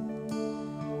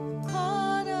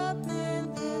 caught up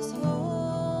in this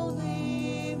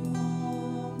holy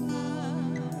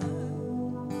moment.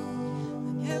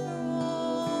 I never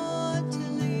want to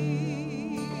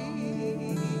leave.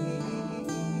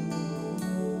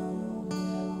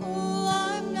 Oh,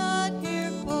 I'm not here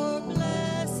for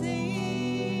blessings.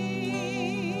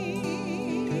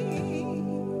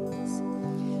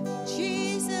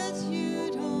 Jesus,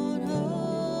 you don't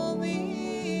owe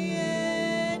me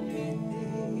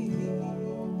anything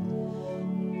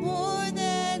more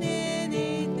than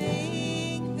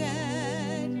anything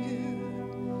that you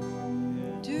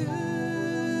do.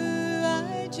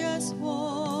 I just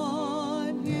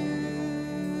want you.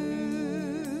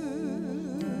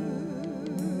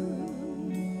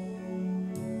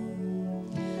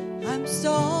 I'm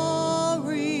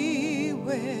sorry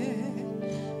when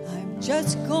I'm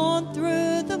just going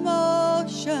through the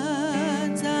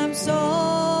motions. I'm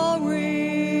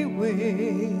sorry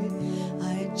when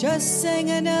I just sang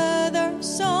another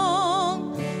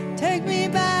song. Take me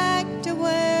back to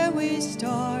where we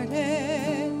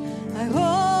started. I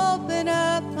open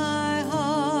up my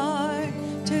heart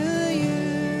to you.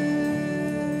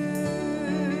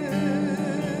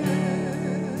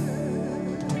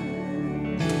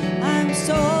 I'm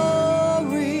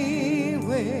sorry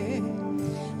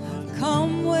when I've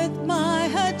come with my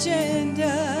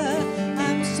agenda.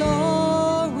 I'm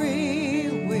sorry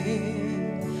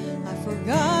when I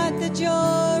forgot that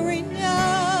you're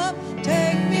enough.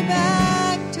 Take me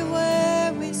back to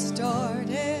where we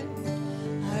started.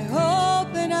 I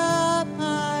open up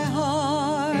my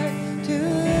heart to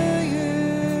you.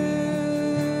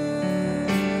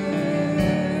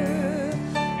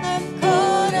 I'm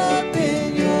caught up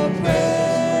in your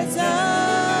presence.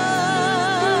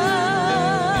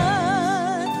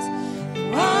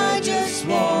 I just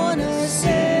want to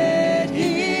sit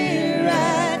here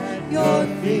at your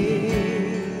feet.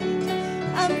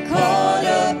 I'm caught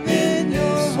up in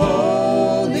your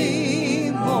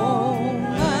holy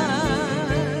moment.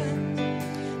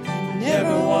 I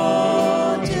never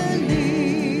want to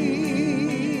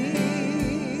leave.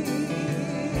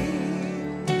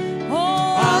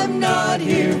 Oh, I'm not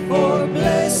here for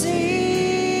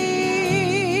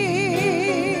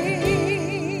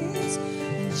blessings.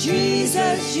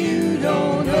 Jesus, you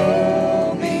don't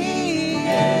owe me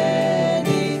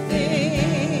anything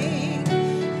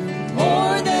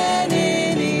more than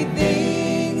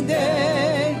anything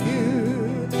that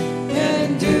you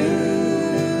can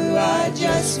do. I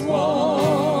just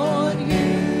want you.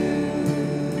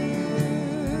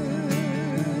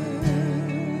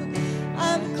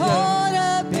 I'm caught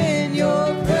up in your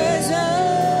presence,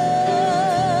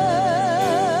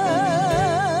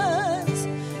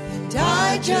 and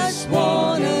I just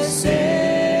want to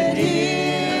sit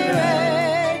here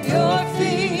at your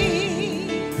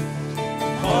feet,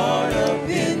 caught up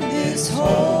in this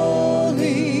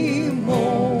holy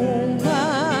moment.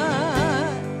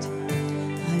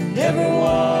 I never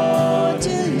want to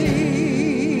leave.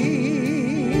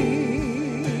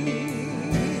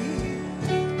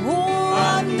 Oh,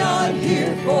 I'm not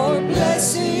here for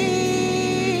blessings,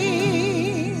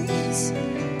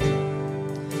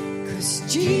 'cause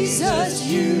Jesus,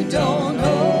 you don't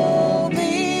owe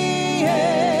me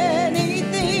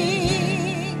anything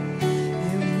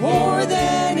more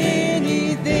than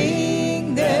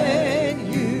anything that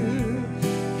you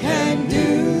can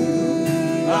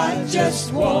do. I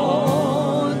just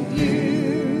want you.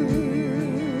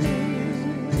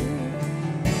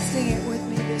 Sing it with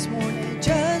me this morning.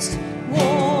 Just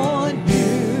want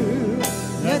you.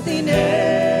 Nothing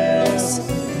else.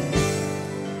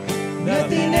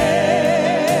 Nothing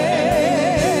else.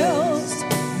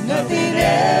 Nothing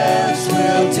else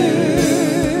will do.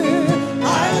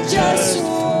 I just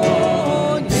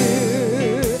want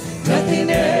you. Nothing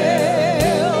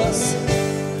else.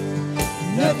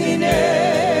 Nothing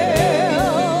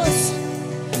else.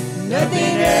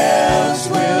 Nothing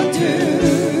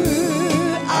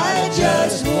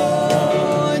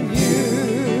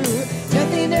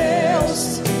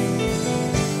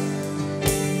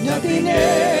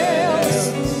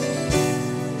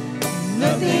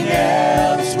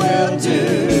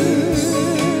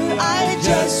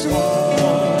just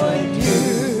want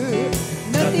you.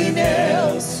 Nothing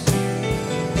else.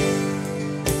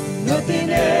 Nothing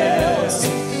else.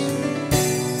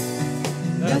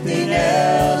 Nothing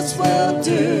else will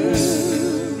do.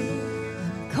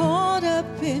 I'm caught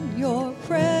up in your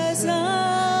presence.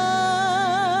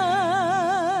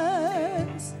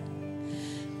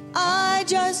 I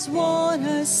just want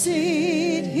to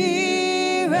sit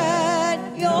here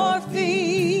at your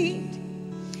feet.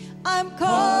 I'm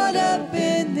caught up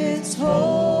in this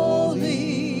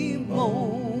holy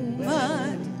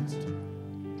moment.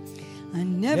 I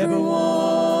never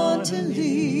want to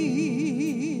leave.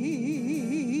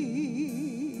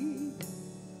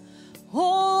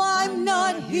 Oh, I'm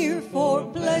not here for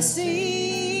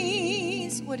blessings.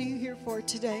 What are you here for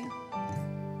today?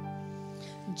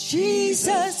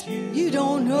 Jesus, you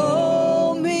don't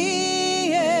owe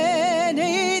me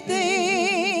anything,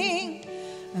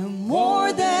 and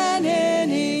more than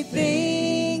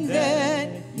anything that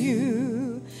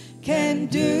you can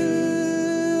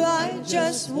do, I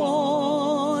just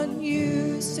want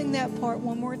you. Sing that part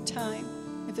one more time,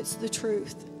 if it's the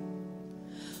truth.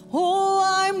 Oh,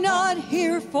 I'm not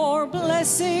here for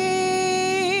blessings.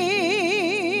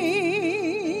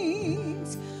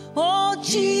 Oh,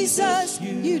 Jesus,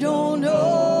 you don't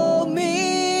owe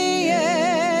me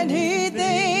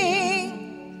anything,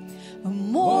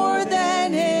 more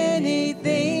than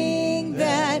anything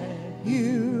that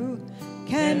you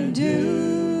can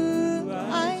do.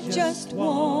 I just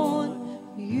want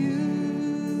you.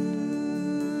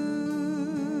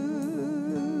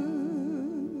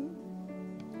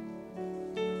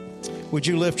 Would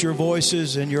you lift your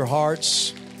voices and your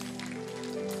hearts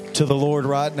to the Lord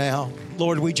right now?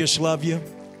 Lord, we just love you.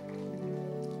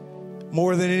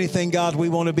 More than anything, God, we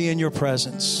want to be in your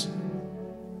presence.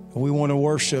 We want to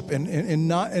worship and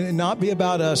not be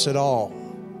about us at all.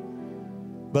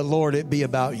 But Lord, it be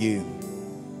about you.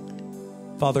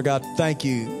 Father God, thank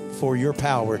you for your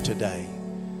power today.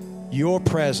 Your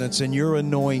presence and your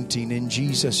anointing in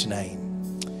Jesus'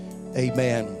 name.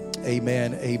 Amen.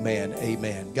 Amen, amen,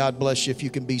 amen. God bless you. If you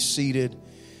can be seated,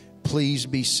 please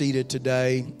be seated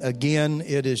today. Again,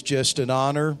 it is just an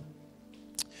honor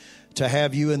to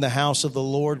have you in the house of the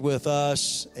Lord with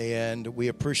us, and we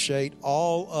appreciate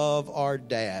all of our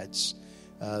dads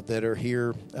that are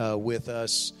here with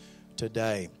us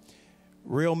today.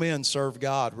 Real men serve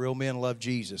God. Real men love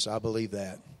Jesus. I believe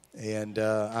that. And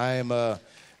I am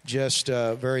just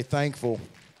very thankful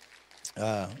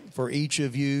for each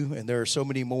of you, and there are so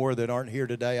many more that aren't here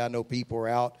today. I know people are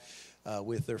out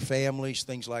with their families,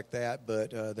 things like that,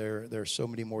 but there are so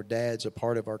many more dads a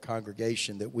part of our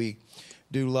congregation that we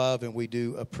do love and we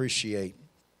do appreciate.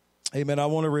 Amen. I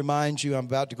want to remind you, I'm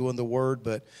about to go in the Word,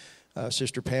 but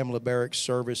Sister Pamela Barrick's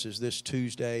service is this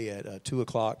Tuesday at 2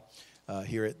 o'clock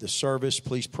here at the service.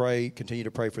 Please pray, continue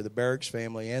to pray for the Barracks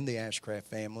family and the Ashcraft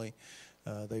family.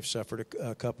 They've suffered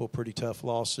a couple pretty tough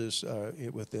losses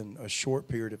within a short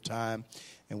period of time,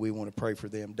 and we want to pray for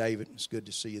them. David, it's good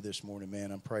to see you this morning,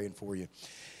 man. I'm praying for you.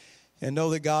 And know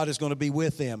that God is going to be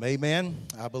with them. Amen?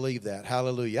 I believe that.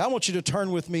 Hallelujah. I want you to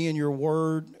turn with me in your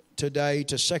word today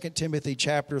to 2 Timothy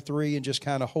chapter 3 and just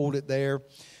kind of hold it there.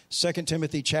 2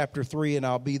 Timothy chapter 3, and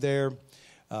I'll be there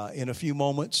in a few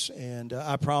moments. And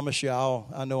I promise you,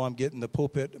 I know I'm getting the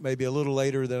pulpit maybe a little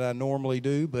later than I normally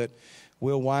do, but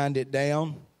we'll wind it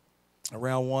down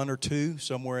around 1 or 2,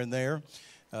 somewhere in there.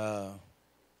 1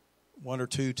 or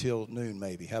 2 till noon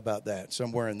maybe. How about that?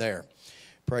 Somewhere in there.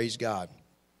 Praise God.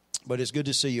 But it's good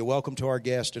to see you. Welcome to our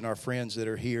guests and our friends that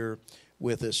are here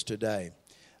with us today.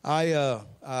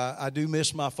 I do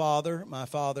miss my father. My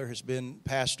father has been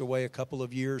passed away a couple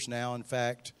of years now. In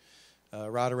fact,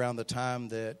 right around the time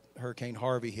that Hurricane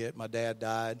Harvey hit, my dad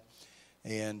died.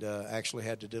 And actually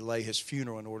had to delay his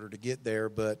funeral in order to get there.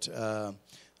 But I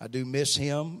do miss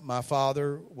him. My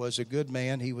father was a good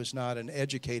man. He was not an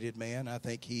educated man. I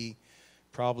think he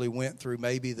probably went through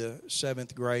maybe the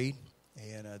 7th grade.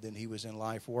 And then he was in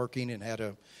life working and had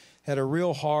a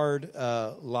real hard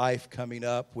life coming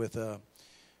up with a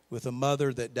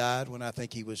mother that died when I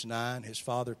think he was 9. His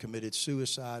father committed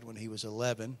suicide when he was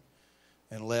 11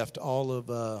 and left all of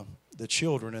the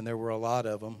children, and there were a lot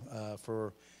of them,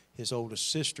 for his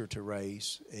oldest sister to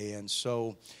raise. And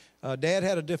so Dad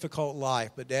had a difficult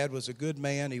life, but Dad was a good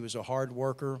man. He was a hard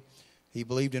worker. He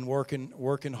believed in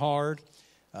working hard.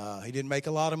 He didn't make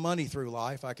a lot of money through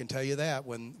life, I can tell you that.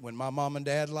 When my mom and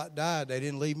dad died, they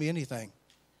didn't leave me anything.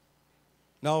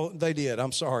 No, they did.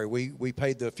 I'm sorry. We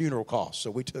paid the funeral costs,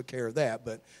 so we took care of that.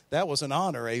 But that was an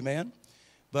honor, amen?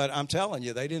 But I'm telling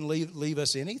you, they didn't leave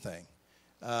us anything.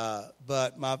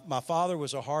 But my father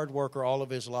was a hard worker all of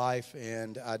his life,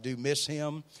 and I do miss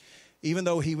him. even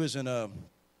though he was in a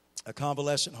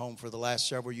convalescent home for the last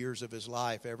several years of his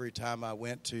life, every time I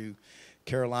went to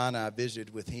Carolina, I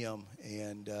visited with him,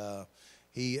 and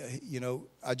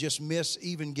I just miss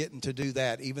even getting to do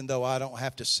that, even though I don't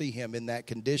have to see him in that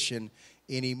condition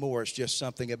anymore. It's just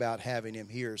something about having him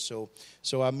here. So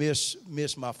I miss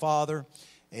my father,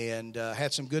 and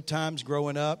had some good times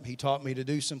growing up. He taught me to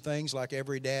do some things like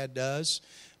every dad does.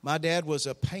 My dad was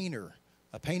a painter,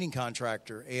 a painting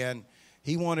contractor, and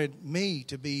he wanted me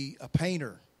to be a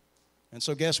painter. And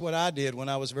so guess what I did when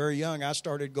I was very young? I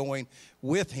started going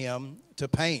with him to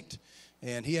paint.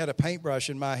 And he had a paintbrush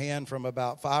in my hand from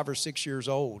about 5 or 6 years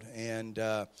old. And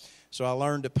so I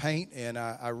learned to paint, and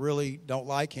I really don't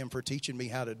like him for teaching me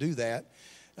how to do that.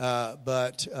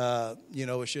 But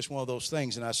it's just one of those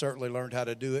things. And I certainly learned how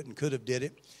to do it and could have did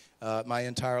it my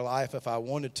entire life if I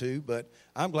wanted to. But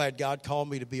I'm glad God called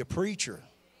me to be a preacher.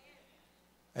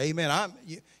 Amen.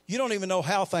 You don't even know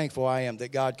how thankful I am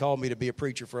that God called me to be a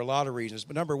preacher for a lot of reasons.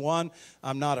 But number one,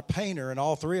 I'm not a painter, and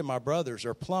all three of my brothers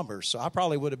are plumbers. So I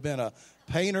probably would have been a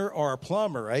painter or a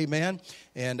plumber. Amen.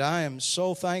 And I am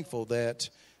so thankful that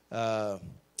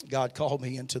God called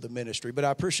me into the ministry. But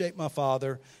I appreciate my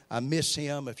father. I miss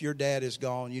him. If your dad is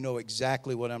gone, you know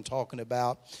exactly what I'm talking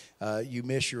about. You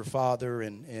miss your father,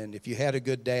 and if you had a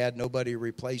good dad, nobody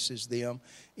replaces them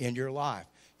in your life.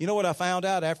 You know what I found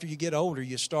out? After you get older,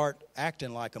 you start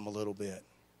acting like them a little bit.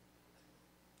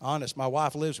 Honest, my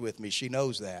wife lives with me. She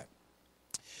knows that.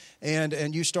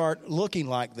 And you start looking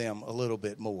like them a little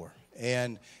bit more.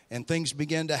 And things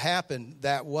begin to happen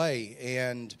that way.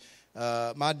 And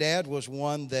my dad was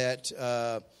one that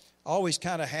always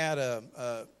kind of had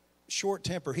a short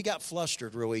temper. He got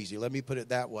flustered real easy, let me put it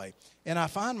that way. And I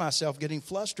find myself getting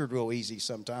flustered real easy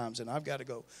sometimes. And I've got to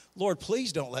go, Lord,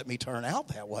 please don't let me turn out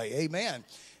that way. Amen.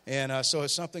 And so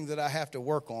it's something that I have to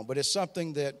work on. But it's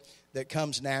something that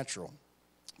comes natural.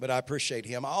 But I appreciate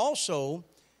him. I also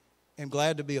am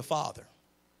glad to be a father.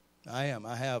 I am.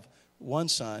 I have one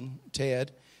son,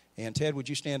 Ted. And Ted, would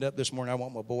you stand up this morning? I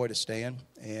want my boy to stand.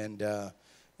 And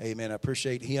amen. I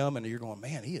appreciate him. And you're going,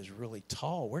 man, he is really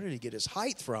tall. Where did he get his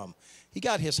height from? He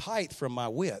got his height from my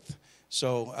width.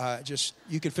 So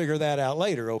you can figure that out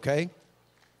later, okay?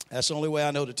 That's the only way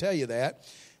I know to tell you that.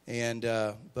 And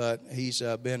but he's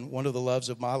been one of the loves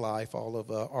of my life, all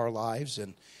of our lives,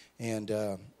 and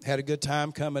had a good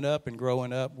time coming up and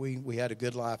growing up. We had a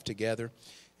good life together,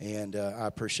 and I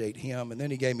appreciate him. And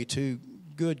then he gave me 2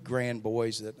 good grand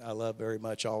boys that I love very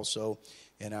much also,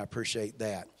 and I appreciate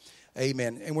that.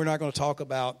 Amen. And we're not going to talk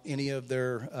about any of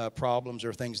their problems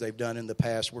or things they've done in the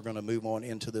past. We're going to move on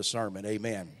into the sermon.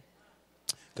 Amen.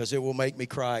 Because it will make me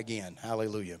cry again.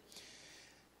 Hallelujah.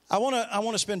 I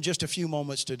want to spend just a few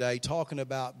moments today talking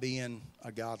about being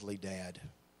a godly dad.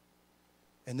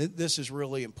 And this is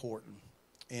really important.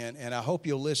 And I hope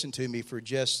you'll listen to me for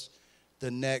just the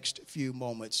next few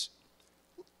moments.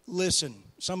 Listen,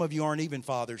 some of you aren't even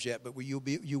fathers yet, but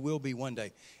you will be one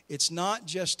day. It's not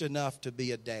just enough to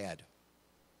be a dad.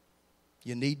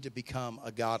 You need to become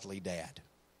a godly dad.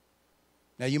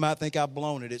 Now, you might think I've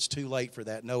blown it. It's too late for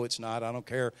that. No, it's not. I don't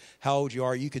care how old you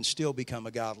are. You can still become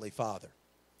a godly father.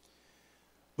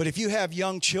 But if you have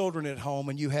young children at home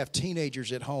and you have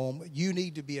teenagers at home, you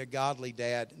need to be a godly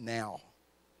dad now.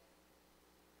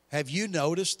 Have you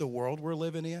noticed the world we're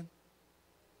living in?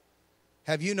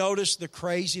 Have you noticed the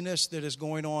craziness that is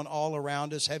going on all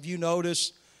around us? Have you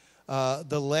noticed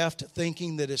the left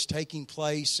thinking that is taking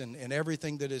place and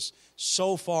everything that is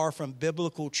so far from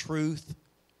biblical truth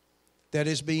that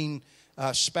is being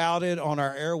spouted on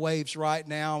our airwaves right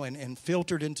now and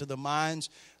filtered into the minds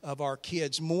of our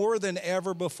kids? More than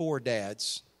ever before,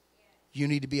 dads, you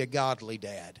need to be a godly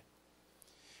dad.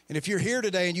 And if you're here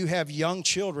today and you have young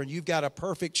children, you've got a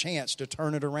perfect chance to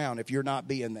turn it around if you're not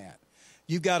being that.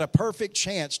 You've got a perfect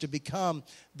chance to become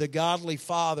the godly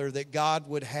father that God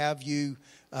would have you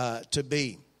to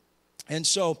be. And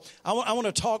so I want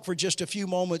to talk for just a few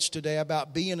moments today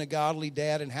about being a godly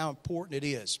dad and how important it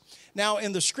is. Now,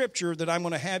 in the scripture that I'm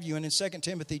going to have you in 2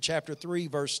 Timothy chapter 3,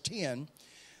 verse 10,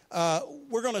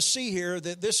 we're going to see here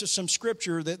that this is some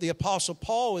scripture that the Apostle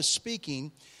Paul is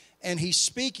speaking, and he's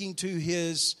speaking to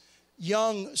his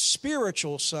young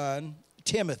spiritual son,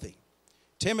 Timothy.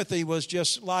 Timothy was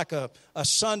just like a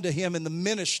son to him in the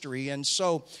ministry, and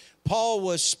so Paul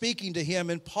was speaking to him,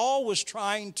 and Paul was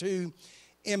trying to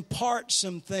impart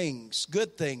some things,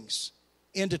 good things,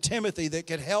 into Timothy that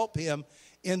could help him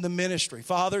in the ministry.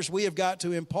 Fathers, we have got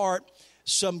to impart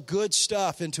some good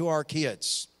stuff into our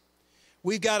kids.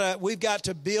 We've got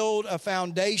to build a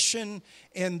foundation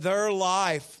in their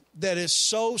life that is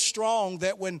so strong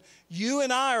that when you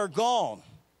and I are gone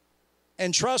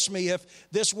And trust me, if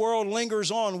this world lingers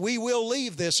on, we will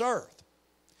leave this earth.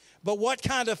 But what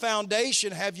kind of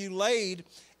foundation have you laid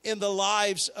in the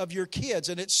lives of your kids?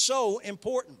 And it's so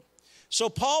important. So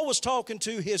Paul was talking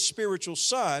to his spiritual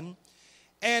son,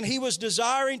 and he was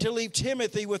desiring to leave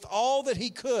Timothy with all that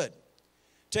he could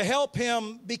to help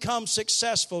him become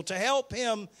successful, to help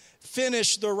him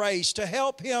finish the race, to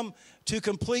help him to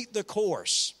complete the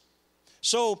course.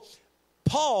 So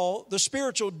Paul, the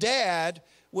spiritual dad,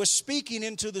 was speaking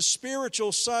into the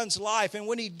spiritual son's life. And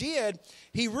when he did,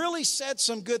 he really said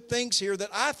some good things here that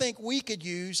I think we could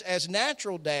use as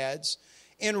natural dads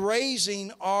in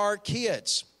raising our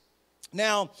kids.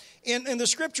 Now, in the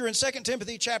scripture in 2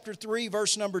 Timothy chapter 3,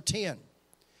 verse number 10,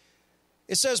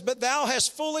 it says, "But thou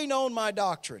hast fully known my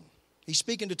doctrine." He's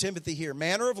speaking to Timothy here.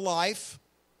 "Manner of life."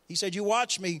 He said, "You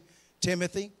watch me,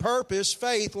 Timothy. Purpose,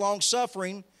 faith,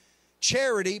 long-suffering,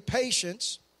 charity,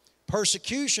 patience,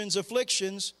 persecutions,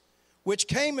 afflictions, which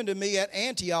came into me at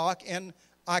Antioch and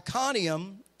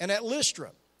Iconium and at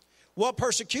Lystra. What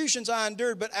persecutions I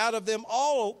endured, but out of them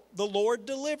all the Lord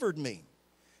delivered me.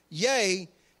 Yea,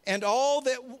 and all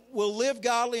that will live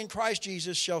godly in Christ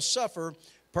Jesus shall suffer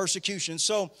persecution."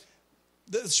 So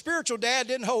the spiritual dad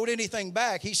didn't hold anything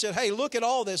back. He said, "Hey, look at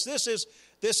all this.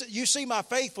 This. You see my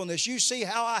faithfulness. You see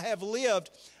how I have lived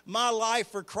my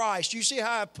life for Christ. You see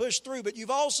how I pushed through, but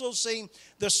you've also seen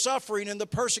the suffering and the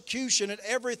persecution and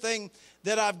everything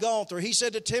that I've gone through." He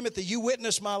said to Timothy, "You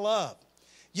witnessed my love.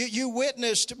 You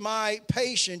witnessed my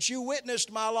patience. You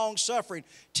witnessed my long suffering."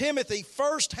 Timothy,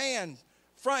 firsthand,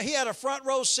 he had a front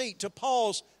row seat to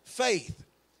Paul's faith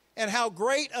and how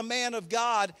great a man of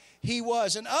God he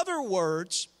was. In other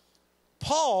words,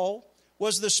 Paul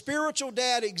was the spiritual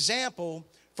dad example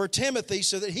for Timothy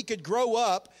so that he could grow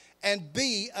up and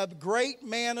be a great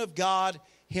man of God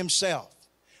himself.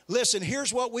 Listen,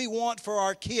 here's what we want for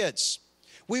our kids.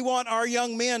 We want our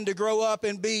young men to grow up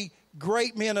and be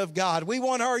great men of God. We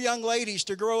want our young ladies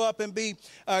to grow up and be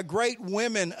great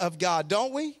women of God,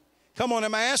 don't we? Come on,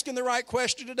 am I asking the right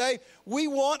question today? We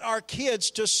want our kids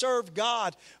to serve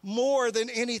God more than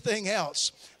anything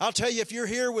else. I'll tell you, if you're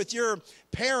here with your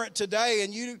parent today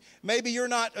and maybe you're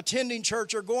not attending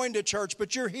church or going to church,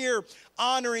 but you're here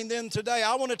honoring them today,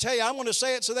 I want to tell you, I want to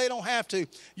say it so they don't have to.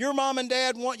 Your mom and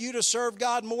dad want you to serve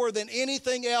God more than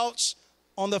anything else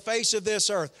on the face of this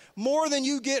earth. More than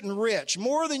you getting rich,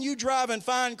 more than you driving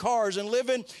fine cars and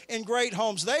living in great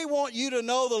homes. They want you to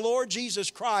know the Lord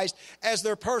Jesus Christ as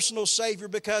their personal Savior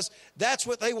because that's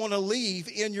what they want to leave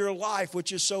in your life,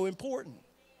 which is so important.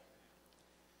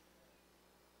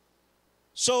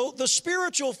 So the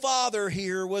spiritual father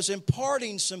here was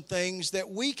imparting some things that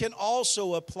we can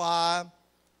also apply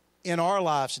in our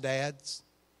lives, dads.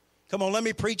 Come on, let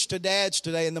me preach to dads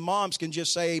today, and the moms can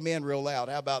just say amen real loud.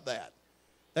 How about that?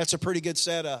 That's a pretty good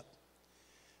setup.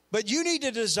 But you need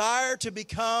to desire to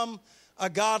become a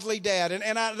godly dad.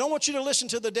 And I don't want you to listen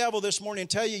to the devil this morning and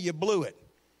tell you blew it.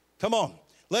 Come on.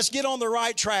 Let's get on the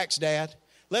right tracks, Dad.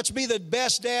 Let's be the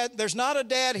best dad. There's not a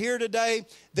dad here today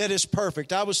that is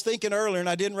perfect. I was thinking earlier, and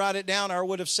I didn't write it down, or I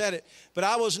would have said it, but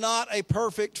I was not a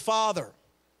perfect father.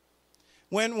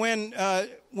 When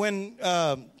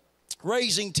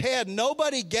raising Ted,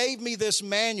 nobody gave me this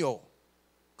manual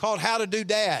called How to Do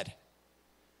Dad.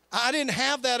 I didn't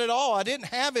have that at all. I didn't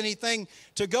have anything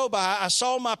to go by. I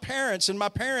saw my parents, and my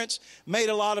parents made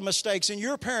a lot of mistakes, and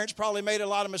your parents probably made a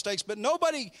lot of mistakes, but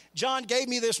nobody, John, gave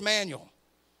me this manual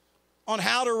on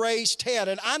how to raise Ted,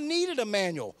 and I needed a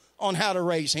manual on how to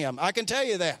raise him. I can tell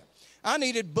you that. I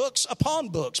needed books upon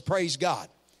books, praise God.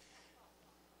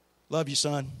 Love you,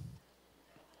 son.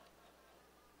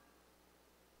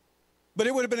 But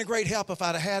it would have been a great help if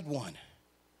I'd have had one.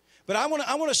 But I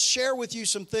want to share with you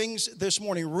some things this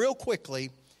morning real quickly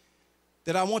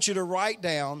that I want you to write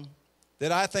down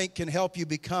that I think can help you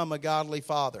become a godly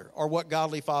father, or what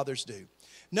godly fathers do.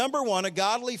 Number one, a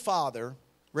godly father,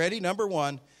 ready? Number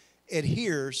one,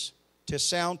 adheres to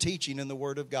sound teaching in the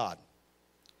Word of God.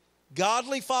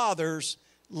 Godly fathers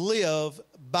live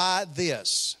by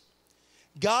this.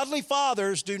 Godly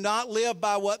fathers do not live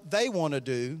by what they want to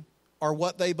do or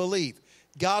what they believe.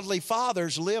 Godly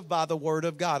fathers live by the Word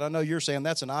of God. I know you're saying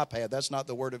that's an iPad. That's not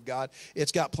the Word of God.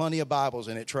 It's got plenty of Bibles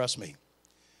in it, trust me.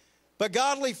 But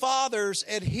godly fathers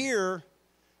adhere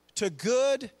to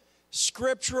good,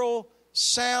 scriptural,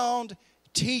 sound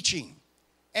teaching.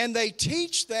 And they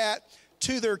teach that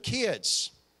to their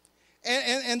kids.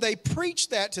 And they preach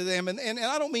that to them. And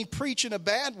I don't mean preach in a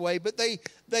bad way, but they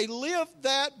live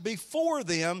that before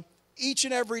them each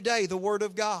and every day, the Word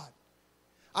of God.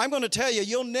 I'm going to tell you,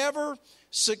 you'll never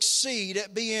succeed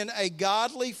at being a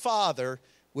godly father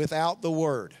without the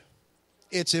Word.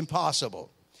 It's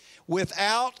impossible.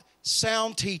 without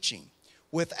sound teaching,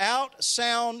 without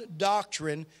sound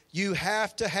doctrine, you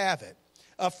have to have it.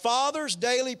 A father's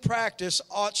daily practice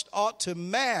ought to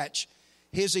match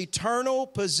his eternal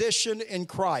position in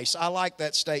Christ. I like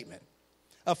that statement.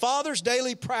 A father's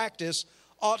daily practice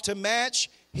ought to match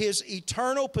his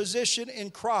eternal position in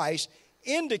Christ,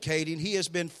 indicating he has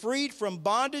been freed from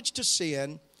bondage to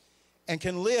sin and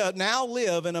can now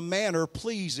live in a manner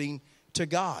pleasing to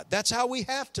God. That's how we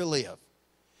have to live.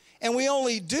 And we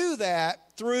only do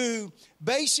that through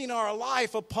basing our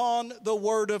life upon the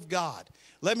Word of God.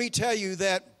 Let me tell you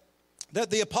that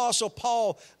the Apostle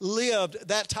Paul lived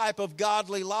that type of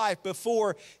godly life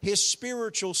before his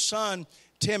spiritual son,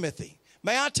 Timothy.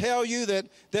 May I tell you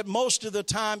that most of the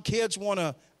time kids want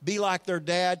to be like their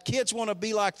dad. Kids want to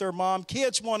be like their mom.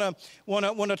 Kids want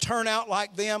to turn out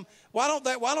like them. Why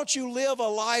don't you live a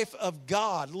life of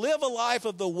God? Live a life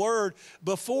of the Word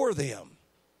before them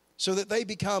so that they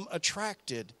become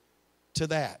attracted to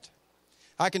that.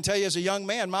 I can tell you as a young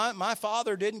man, my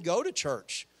father didn't go to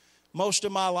church most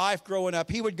of my life growing up.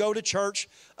 He would go to church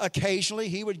occasionally.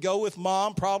 He would go with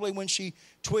Mom probably when she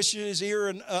twisted his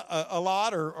ear a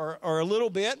lot or a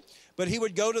little bit. But he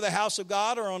would go to the house of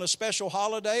God or on a special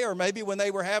holiday, or maybe when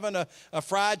they were having a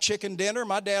fried chicken dinner.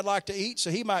 My dad liked to eat, so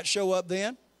he might show up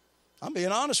then. I'm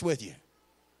being honest with you.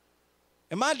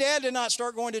 And my dad did not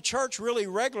start going to church really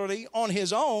regularly on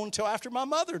his own until after my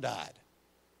mother died.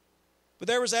 But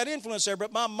there was that influence there.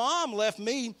 But my mom left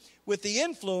me with the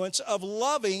influence of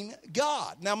loving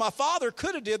God. Now, my father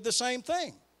could have did the same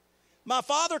thing. My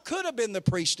father could have been the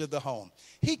priest of the home.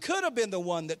 He could have been the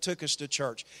one that took us to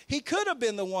church. He could have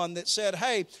been the one that said,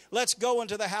 hey, let's go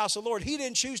into the house of the Lord. He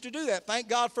didn't choose to do that. Thank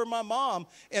God for my mom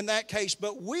in that case.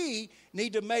 But we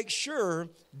need to make sure,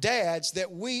 dads,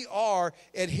 that we are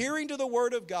adhering to the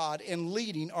Word of God and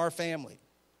leading our family.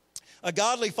 A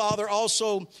godly father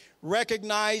also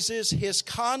recognizes his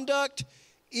conduct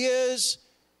is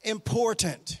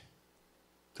important.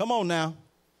 Come on now.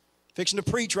 Fixing to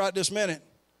preach right this minute.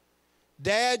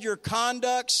 Dad, your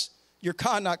conduct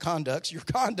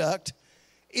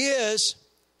is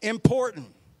important.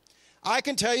 I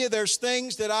can tell you there's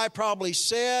things that I probably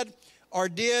said or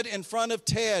did in front of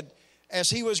Ted as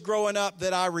he was growing up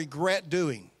that I regret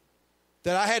doing,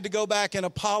 that I had to go back and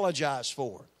apologize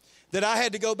for, that I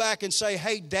had to go back and say,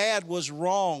 hey, Dad was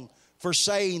wrong for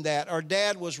saying that, or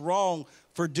Dad was wrong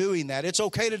for doing that. It's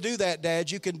okay to do that,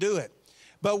 Dad. You can do it.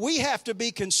 But we have to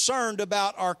be concerned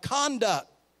about our conduct,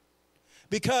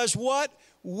 because what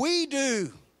we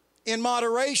do in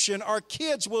moderation, our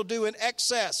kids will do in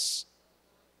excess.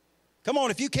 Come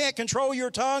on, if you can't control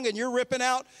your tongue and you're ripping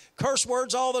out curse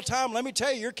words all the time, let me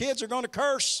tell you, your kids are going to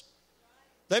curse.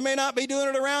 They may not be doing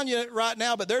it around you right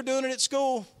now, but they're doing it at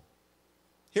school.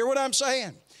 Hear what I'm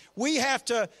saying? We have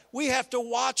to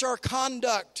watch our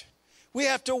conduct. We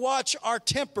have to watch our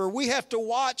temper. We have to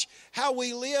watch how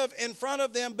we live in front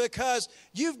of them, because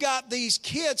you've got these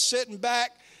kids sitting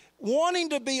back wanting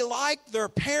to be like their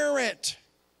parent.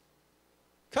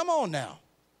 Come on now.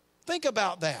 Think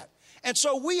about that. And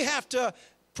so we have to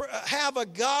have a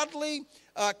godly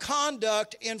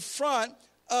conduct in front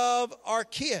of our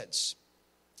kids.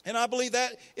 And I believe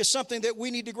that is something that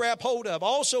we need to grab hold of.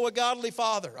 Also, a godly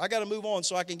father. I got to move on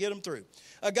so I can get them through.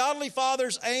 A godly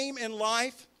father's aim in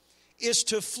life is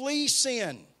to flee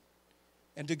sin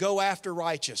and to go after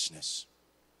righteousness.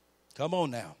 Come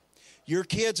on now. Your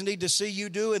kids need to see you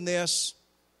doing this.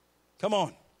 Come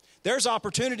on. There's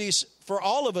opportunities for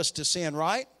all of us to sin,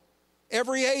 right?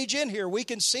 Every age in here, we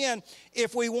can sin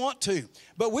if we want to.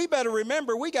 But we better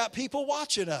remember, we got people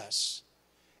watching us.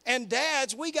 And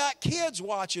dads, we got kids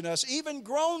watching us, even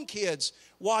grown kids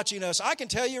watching us. I can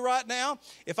tell you right now,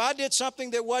 if I did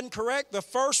something that wasn't correct, the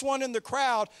first one in the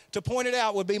crowd to point it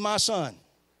out would be my son.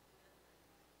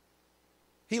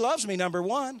 He loves me, number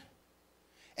one.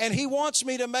 And he wants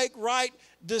me to make right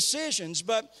decisions.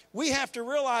 But we have to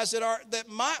realize that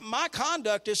my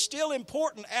conduct is still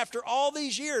important after all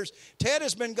these years. Ted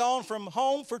has been gone from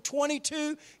home for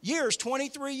 22 years,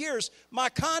 23 years. My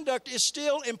conduct is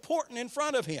still important in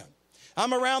front of him.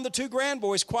 I'm around the two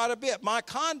grandboys quite a bit. My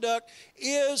conduct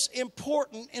is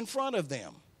important in front of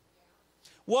them.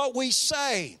 What we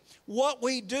say, what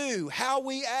we do, how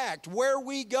we act, where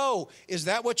we go. Is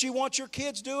that what you want your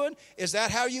kids doing? Is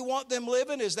that how you want them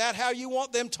living? Is that how you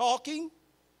want them talking?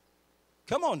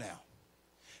 Come on now.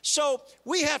 So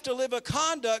we have to live a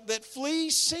conduct that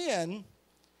flees sin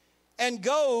and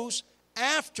goes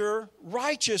after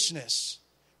righteousness.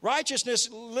 Righteousness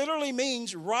literally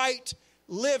means right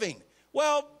living.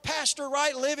 Well, Pastor,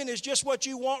 right living is just what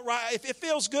you want, right? If it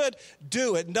feels good,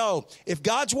 do it. No. If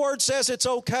God's word says it's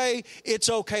okay, it's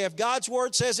okay. If God's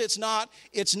word says it's not,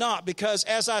 it's not. Because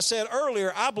as I said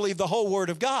earlier, I believe the whole word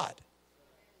of God.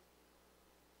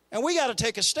 And we got to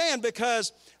take a stand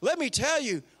because, let me tell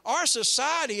you, our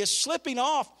society is slipping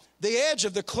off the edge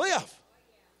of the cliff.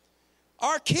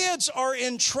 Our kids are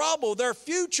in trouble. Their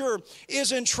future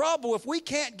is in trouble. If we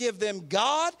can't give them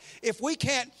God, if we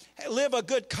can't live a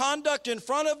good conduct in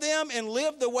front of them and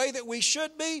live the way that we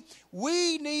should be,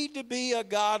 we need to be a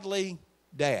godly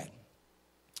dad.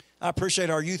 I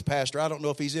appreciate our youth pastor. I don't know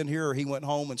if he's in here or he went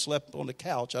home and slept on the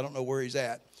couch. I don't know where he's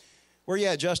at. Where you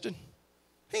at, Justin?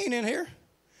 He ain't in here.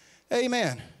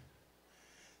 Amen.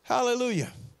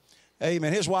 Hallelujah.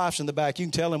 Amen. His wife's in the back. You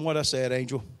can tell him what I said,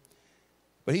 Angel.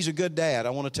 But he's a good dad. I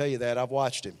want to tell you that. I've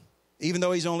watched him. Even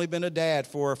though he's only been a dad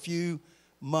for a few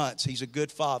months, he's a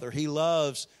good father. He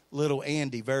loves little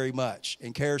Andy very much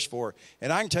and cares for her.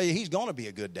 And I can tell you, he's going to be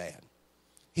a good dad.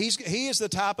 He is the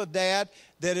type of dad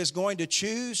that is going to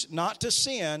choose not to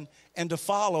sin and to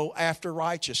follow after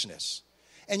righteousness.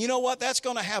 And you know what? That's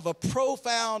going to have a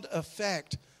profound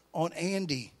effect on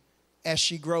Andy as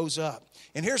she grows up.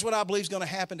 And here's what I believe is going to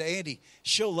happen to Andy.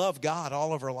 She'll love God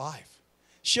all of her life.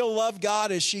 She'll love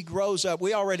God as she grows up.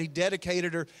 We already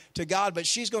dedicated her to God, but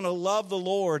she's going to love the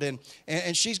Lord, and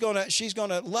she's going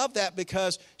to love that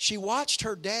because she watched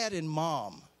her dad and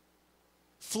mom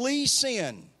flee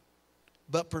sin,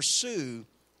 but pursue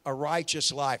a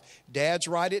righteous life. Dads,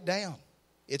 write it down.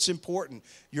 It's important.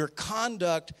 Your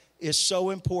conduct is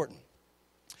so important.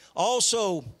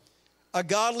 Also, a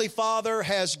godly father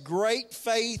has great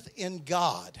faith in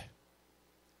God.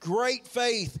 Great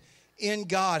faith in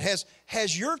God.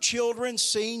 Has your children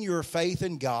seen your faith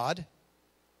in God?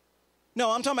 No,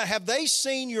 I'm talking about, have they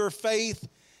seen your faith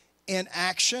in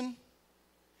action?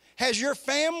 Has your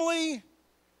family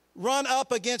run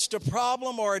up against a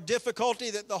problem or a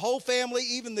difficulty that the whole family,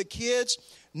 even the kids,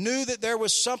 knew that there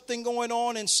was something going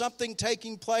on and something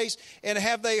taking place? And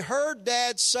have they heard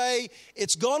Dad say,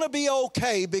 it's going to be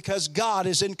okay because God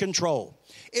is in control?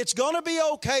 It's going to be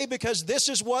okay because this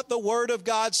is what the Word of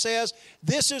God says.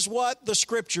 This is what the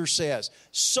Scripture says.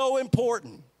 So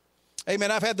important.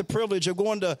 Amen. I've had the privilege of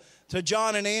going to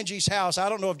John and Angie's house. I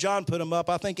don't know if John put them up.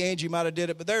 I think Angie might have did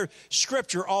it. But there's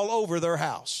Scripture all over their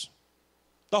house.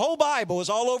 The whole Bible is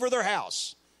all over their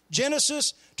house.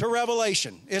 Genesis to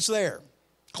Revelation. It's there.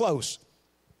 Close.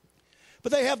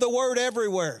 But they have the Word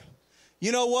everywhere.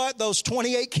 You know what? Those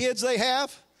 28 kids they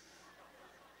have?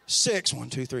 6. 1,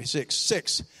 2, 3, 6.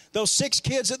 6. Those 6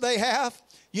 kids that they have,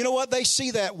 you know what? They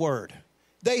see that Word.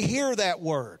 They hear that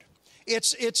Word.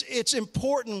 It's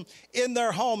important in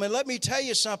their home. And let me tell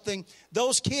you something.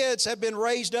 Those kids have been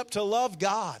raised up to love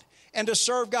God and to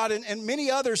serve God. And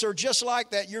many others are just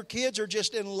like that. Your kids are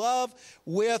just in love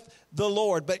with the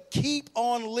Lord. But keep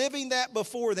on living that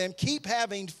before them. Keep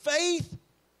having faith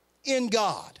in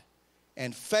God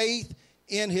and faith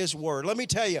in His Word. Let me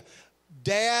tell you,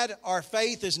 Dad, our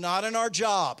faith is not in our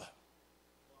job.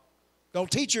 Don't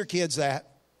teach your kids that.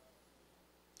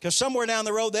 Because somewhere down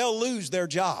the road, they'll lose their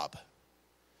job.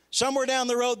 Somewhere down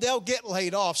the road, they'll get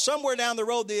laid off. Somewhere down the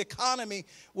road, the economy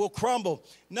will crumble.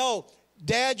 No,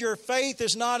 Dad, your faith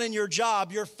is not in your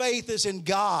job. Your faith is in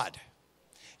God.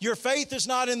 Your faith is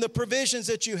not in the provisions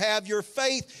that you have. Your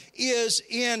faith is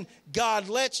in God.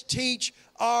 Let's teach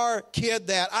our kid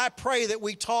that. I pray that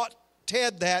we taught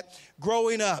Ted that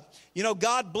growing up. You know,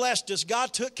 God blessed us.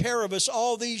 God took care of us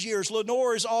all these years.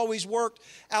 Lenore has always worked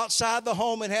outside the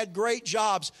home and had great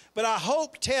jobs. But I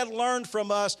hope Ted learned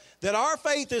from us that our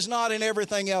faith is not in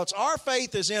everything else. Our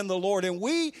faith is in the Lord, and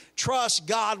we trust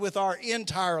God with our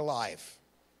entire life.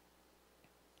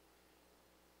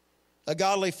 A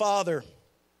godly father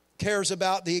cares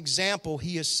about the example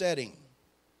he is setting.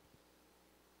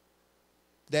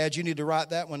 Dad, you need to write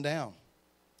that one down.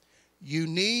 You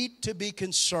need to be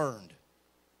concerned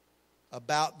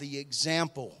about the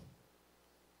example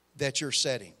that you're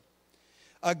setting.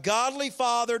 A godly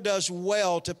father does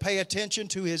well to pay attention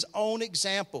to his own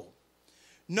example,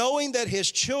 knowing that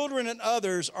his children and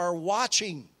others are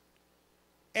watching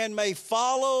and may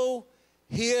follow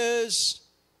his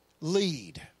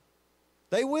lead.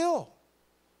 They will.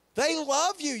 They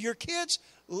love you. Your kids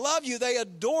love you. They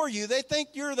adore you. They think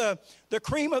you're the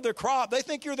cream of the crop. They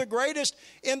think you're the greatest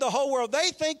in the whole world. They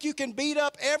think you can beat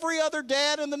up every other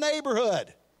dad in the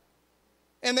neighborhood.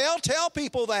 And they'll tell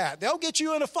people that. They'll get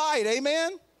you in a fight.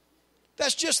 Amen?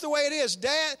 That's just the way it is.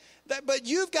 But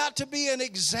you've got to be an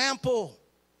example.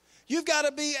 You've got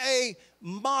to be a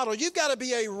model. You've got to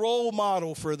be a role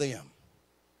model for them.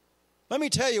 Let me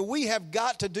tell you, we have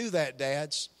got to do that,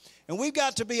 dads. And we've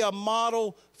got to be a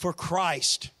model for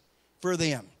Christ for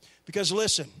them. Because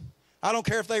listen, I don't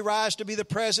care if they rise to be the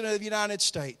President of the United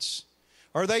States,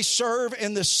 or they serve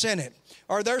in the Senate,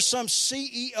 or there's some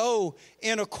CEO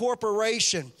in a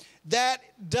corporation. That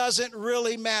doesn't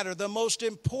really matter. The most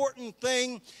important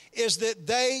thing is that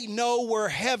they know where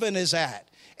heaven is at.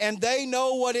 And they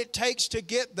know what it takes to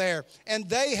get there. And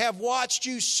they have watched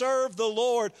you serve the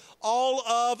Lord all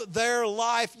of their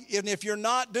life. And if you're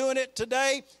not doing it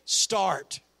today,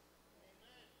 start.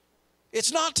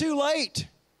 It's not too late.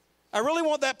 I really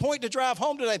want that point to drive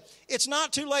home today. It's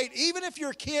not too late. Even if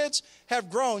your kids have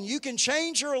grown, you can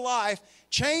change your life,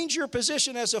 change your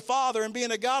position as a father and being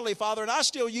a godly father, and I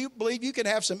still believe you can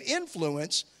have some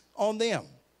influence on them.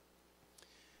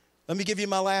 Let me give you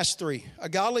my last three. A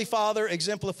godly father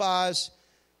exemplifies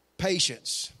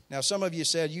patience. Now, some of you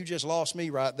said, you just lost me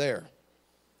right there.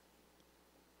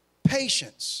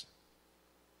 Patience.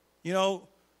 You know,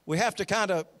 we have to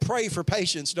kind of pray for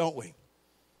patience, don't we?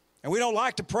 And we don't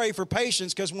like to pray for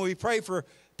patience because when we pray for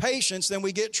patience, then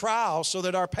we get trials so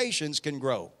that our patience can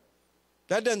grow.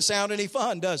 That doesn't sound any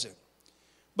fun, does it?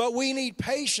 But we need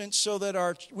patience so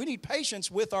that we need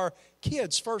patience with our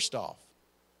kids first off.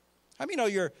 How many know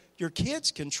your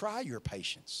kids can try your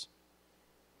patience?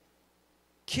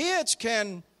 Kids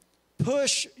can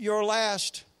push your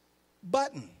last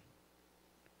button.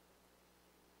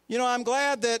 You know, I'm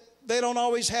glad that they don't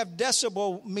always have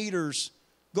decibel meters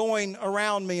going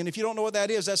around me. And if you don't know what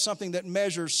that is, that's something that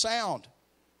measures sound.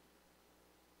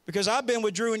 Because I've been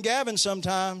with Drew and Gavin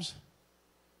sometimes,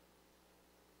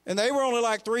 and they were only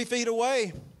like 3 feet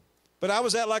away, but I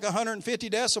was at like 150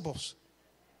 decibels.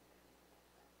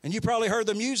 And you probably heard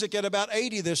the music at about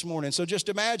 80 this morning, so just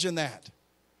imagine that.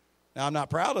 Now, I'm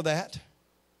not proud of that.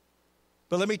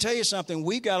 But let me tell you something.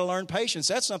 We've got to learn patience.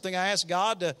 That's something I asked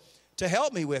God to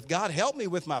help me with. God, help me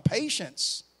with my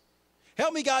patience.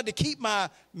 Help me, God, to keep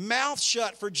my mouth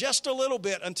shut for just a little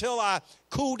bit until I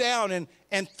cool down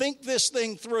and think this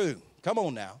thing through. Come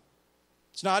on now.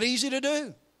 It's not easy to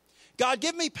do. God,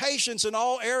 give me patience in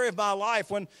all areas of my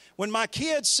life. When my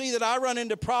kids see that I run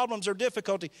into problems or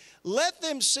difficulty, let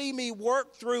them see me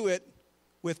work through it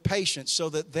with patience so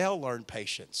that they'll learn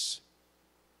patience.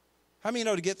 How many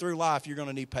know to get through life, you're going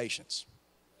to need patience?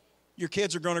 Your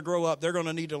kids are going to grow up. They're going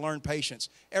to need to learn patience.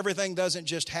 Everything doesn't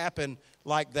just happen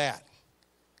like that.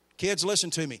 Kids, listen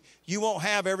to me. You won't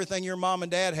have everything your mom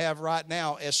and dad have right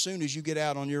now as soon as you get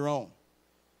out on your own.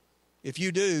 If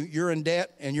you do, you're in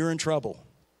debt and you're in trouble,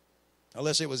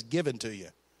 unless it was given to you.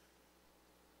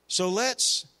 So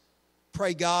let's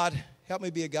pray, God, help me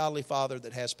be a godly father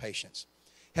that has patience.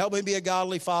 Help me be a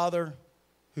godly father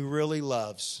who really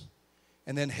loves.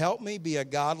 And then help me be a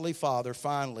godly father,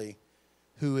 finally,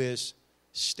 who is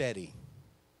steady.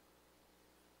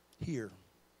 Here.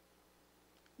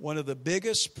 One of the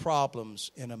biggest problems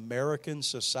in American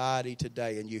society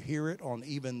today, and you hear it on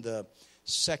even the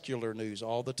secular news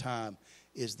all the time,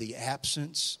 is the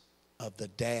absence of the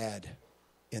dad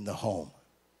in the home.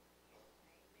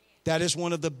 That is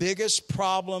one of the biggest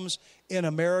problems in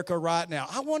America right now.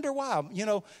 I wonder why. You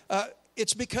know,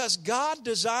 it's because God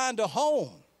designed a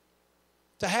home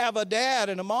to have a dad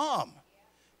and a mom.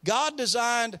 God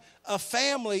designed a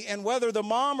family, and whether the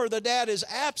mom or the dad is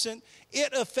absent,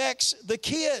 it affects the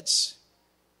kids.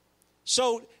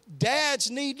 So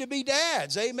dads need to be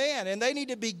dads, amen. And they need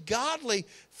to be godly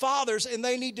fathers, and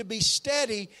they need to be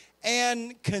steady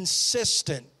and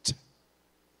consistent.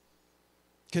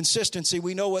 Consistency,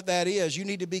 we know what that is. You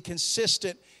need to be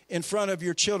consistent in front of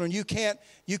your children. You can't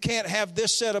have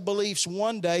this set of beliefs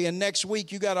one day and next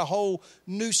week you got a whole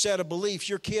new set of beliefs.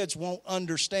 Your kids won't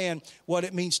understand what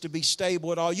it means to be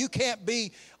stable at all. You can't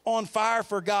be on fire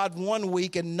for God one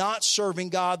week and not serving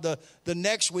God the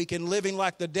next week and living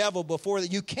like the devil before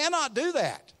that. You cannot do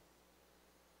that.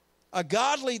 A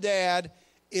godly dad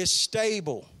is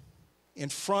stable in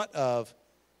front of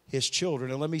his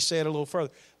children. And let me say it a little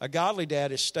further. A godly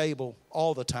dad is stable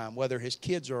all the time, whether his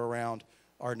kids are around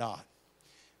or not.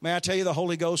 May I tell you, the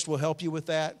Holy Ghost will help you with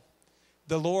that.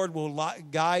 The Lord will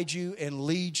guide you and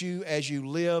lead you as you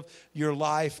live your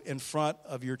life in front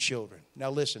of your children.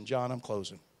 Now listen, John, I'm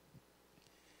closing.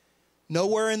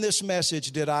 Nowhere in this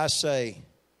message did I say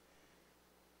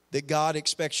that God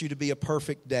expects you to be a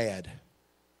perfect dad.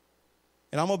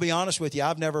 And I'm going to be honest with you,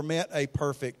 I've never met a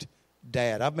perfect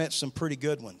dad. I've met some pretty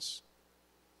good ones.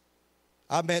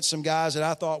 I've met some guys that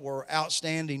I thought were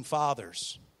outstanding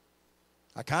fathers.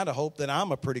 I kind of hope that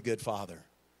I'm a pretty good father.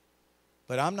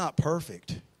 But I'm not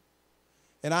perfect.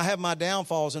 And I have my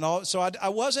downfalls and all. So I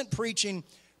wasn't preaching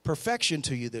perfection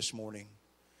to you this morning.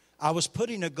 I was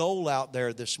putting a goal out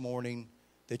there this morning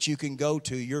that you can go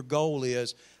to. Your goal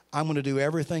is, I'm going to do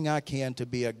everything I can to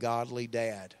be a godly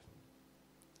dad.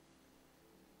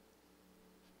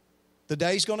 The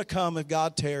day's going to come, if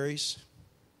God tarries,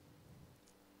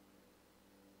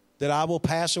 that I will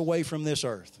pass away from this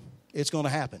earth. It's going to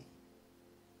happen.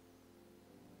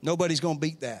 Nobody's going to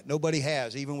beat that. Nobody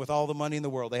has. Even with all the money in the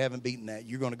world, they haven't beaten that.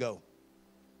 You're going to go.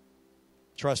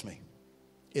 Trust me.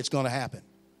 It's going to happen.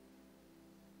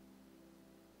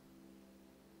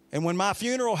 And when my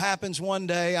funeral happens one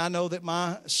day, I know that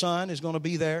my son is going to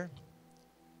be there.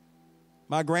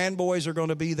 My grandboys are going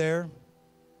to be there.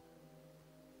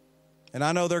 And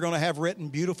I know they're going to have written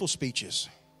beautiful speeches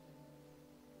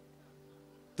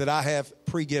that I have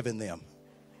pre-given them.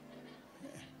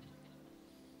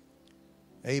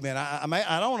 Amen.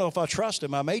 I don't know if I trust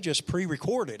them. I may just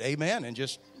pre-record it. Amen. And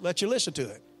just let you listen to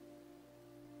it.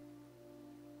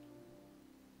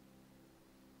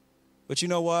 But you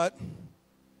know what?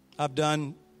 I've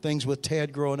done things with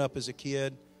Ted growing up as a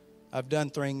kid. I've done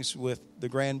things with the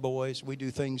grandboys. We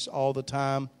do things all the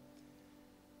time.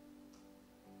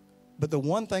 But the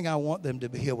one thing I want them to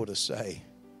be able to say,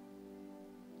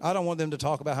 I don't want them to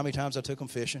talk about how many times I took them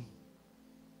fishing,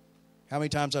 how many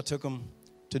times I took them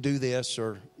to do this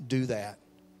or do that.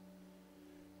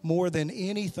 More than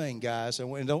anything, guys,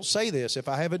 and don't say this. If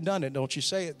I haven't done it, don't you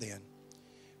say it then.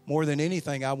 More than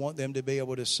anything, I want them to be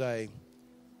able to say,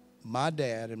 my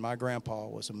dad and my grandpa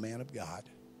was a man of God.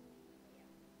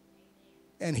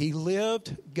 And he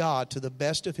lived God to the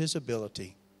best of his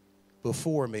ability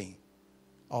before me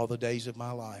all the days of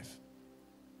my life.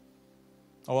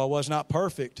 Oh, I was not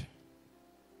perfect,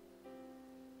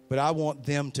 but I want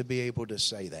them to be able to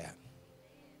say that.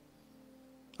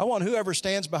 I want whoever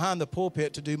stands behind the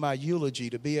pulpit to do my eulogy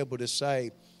to be able to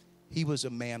say, he was a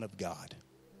man of God.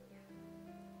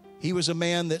 He was a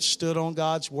man that stood on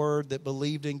God's word, that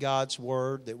believed in God's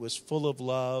word, that was full of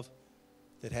love,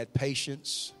 that had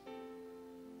patience.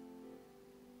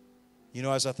 You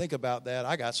know, as I think about that,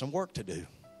 I got some work to do.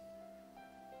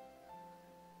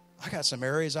 I got some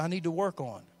areas I need to work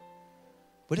on.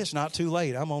 But it's not too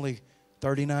late. I'm only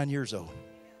 39 years old.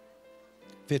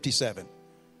 57.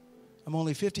 I'm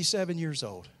only 57 years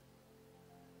old.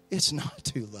 It's not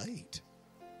too late.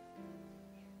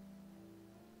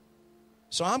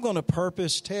 So I'm going to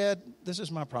purpose, Ted, this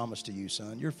is my promise to you,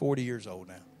 son. You're 40 years old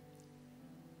now.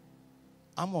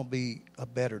 I'm going to be a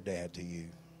better dad to you.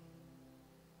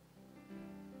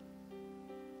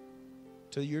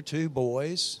 To your two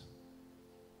boys,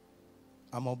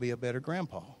 I'm going to be a better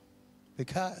grandpa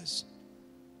because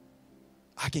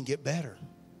I can get better.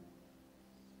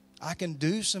 I can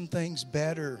do some things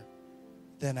better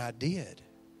than I did.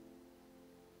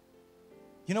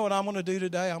 You know what I'm going to do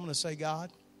today? I'm going to say, God,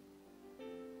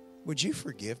 would you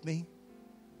forgive me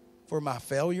for my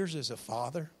failures as a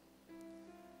father?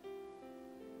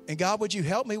 And God, would you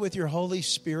help me with your Holy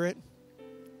Spirit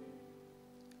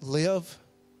live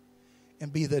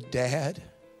and be the dad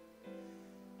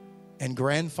and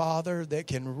grandfather that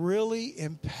can really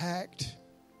impact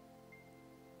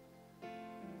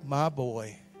my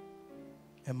boy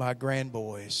and my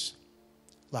grandboys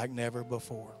like never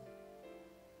before.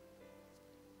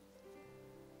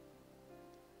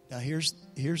 Now here's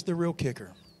the real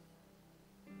kicker.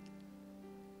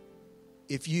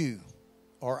 If you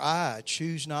or I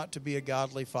choose not to be a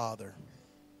godly father,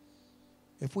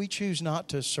 if we choose not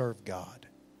to serve God,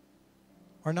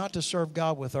 or not to serve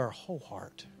God with our whole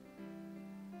heart,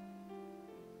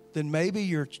 then maybe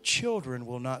your children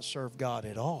will not serve God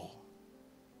at all.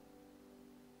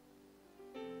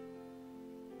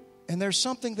 And there's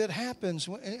something that happens,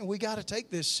 and we got to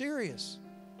take this serious.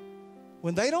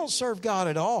 When they don't serve God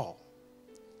at all,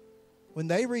 when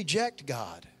they reject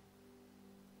God,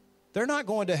 they're not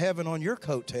going to heaven on your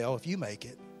coattail if you make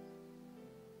it.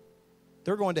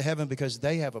 They're going to heaven because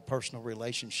they have a personal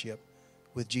relationship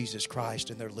with Jesus Christ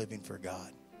and they're living for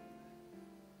God.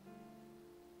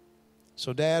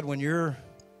 So, Dad, when you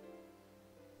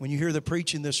hear the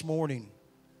preaching this morning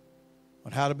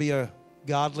on how to be a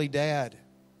godly dad,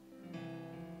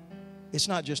 it's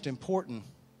not just important,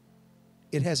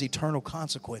 it has eternal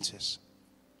consequences.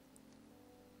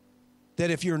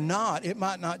 That if you're not, it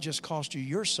might not just cost you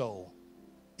your soul,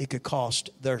 it could cost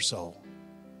their soul.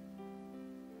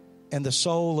 And the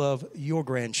soul of your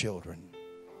grandchildren,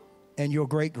 and your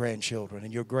great-grandchildren,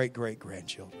 and your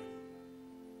great-great-grandchildren.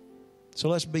 So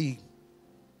let's be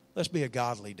a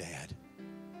godly dad.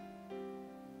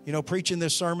 You know, preaching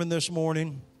this sermon this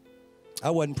morning, I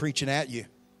wasn't preaching at you.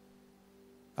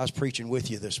 I was preaching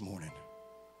with you this morning.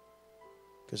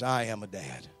 Because I am a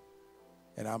dad.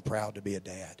 And I'm proud to be a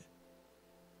dad.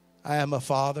 I am a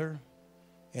father.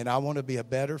 And I want to be a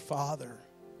better father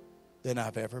than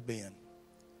I've ever been.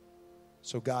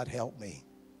 So God, help me.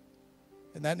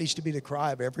 And that needs to be the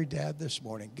cry of every dad this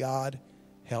morning. God,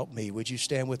 help me. Would you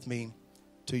stand with me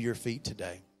to your feet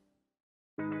today?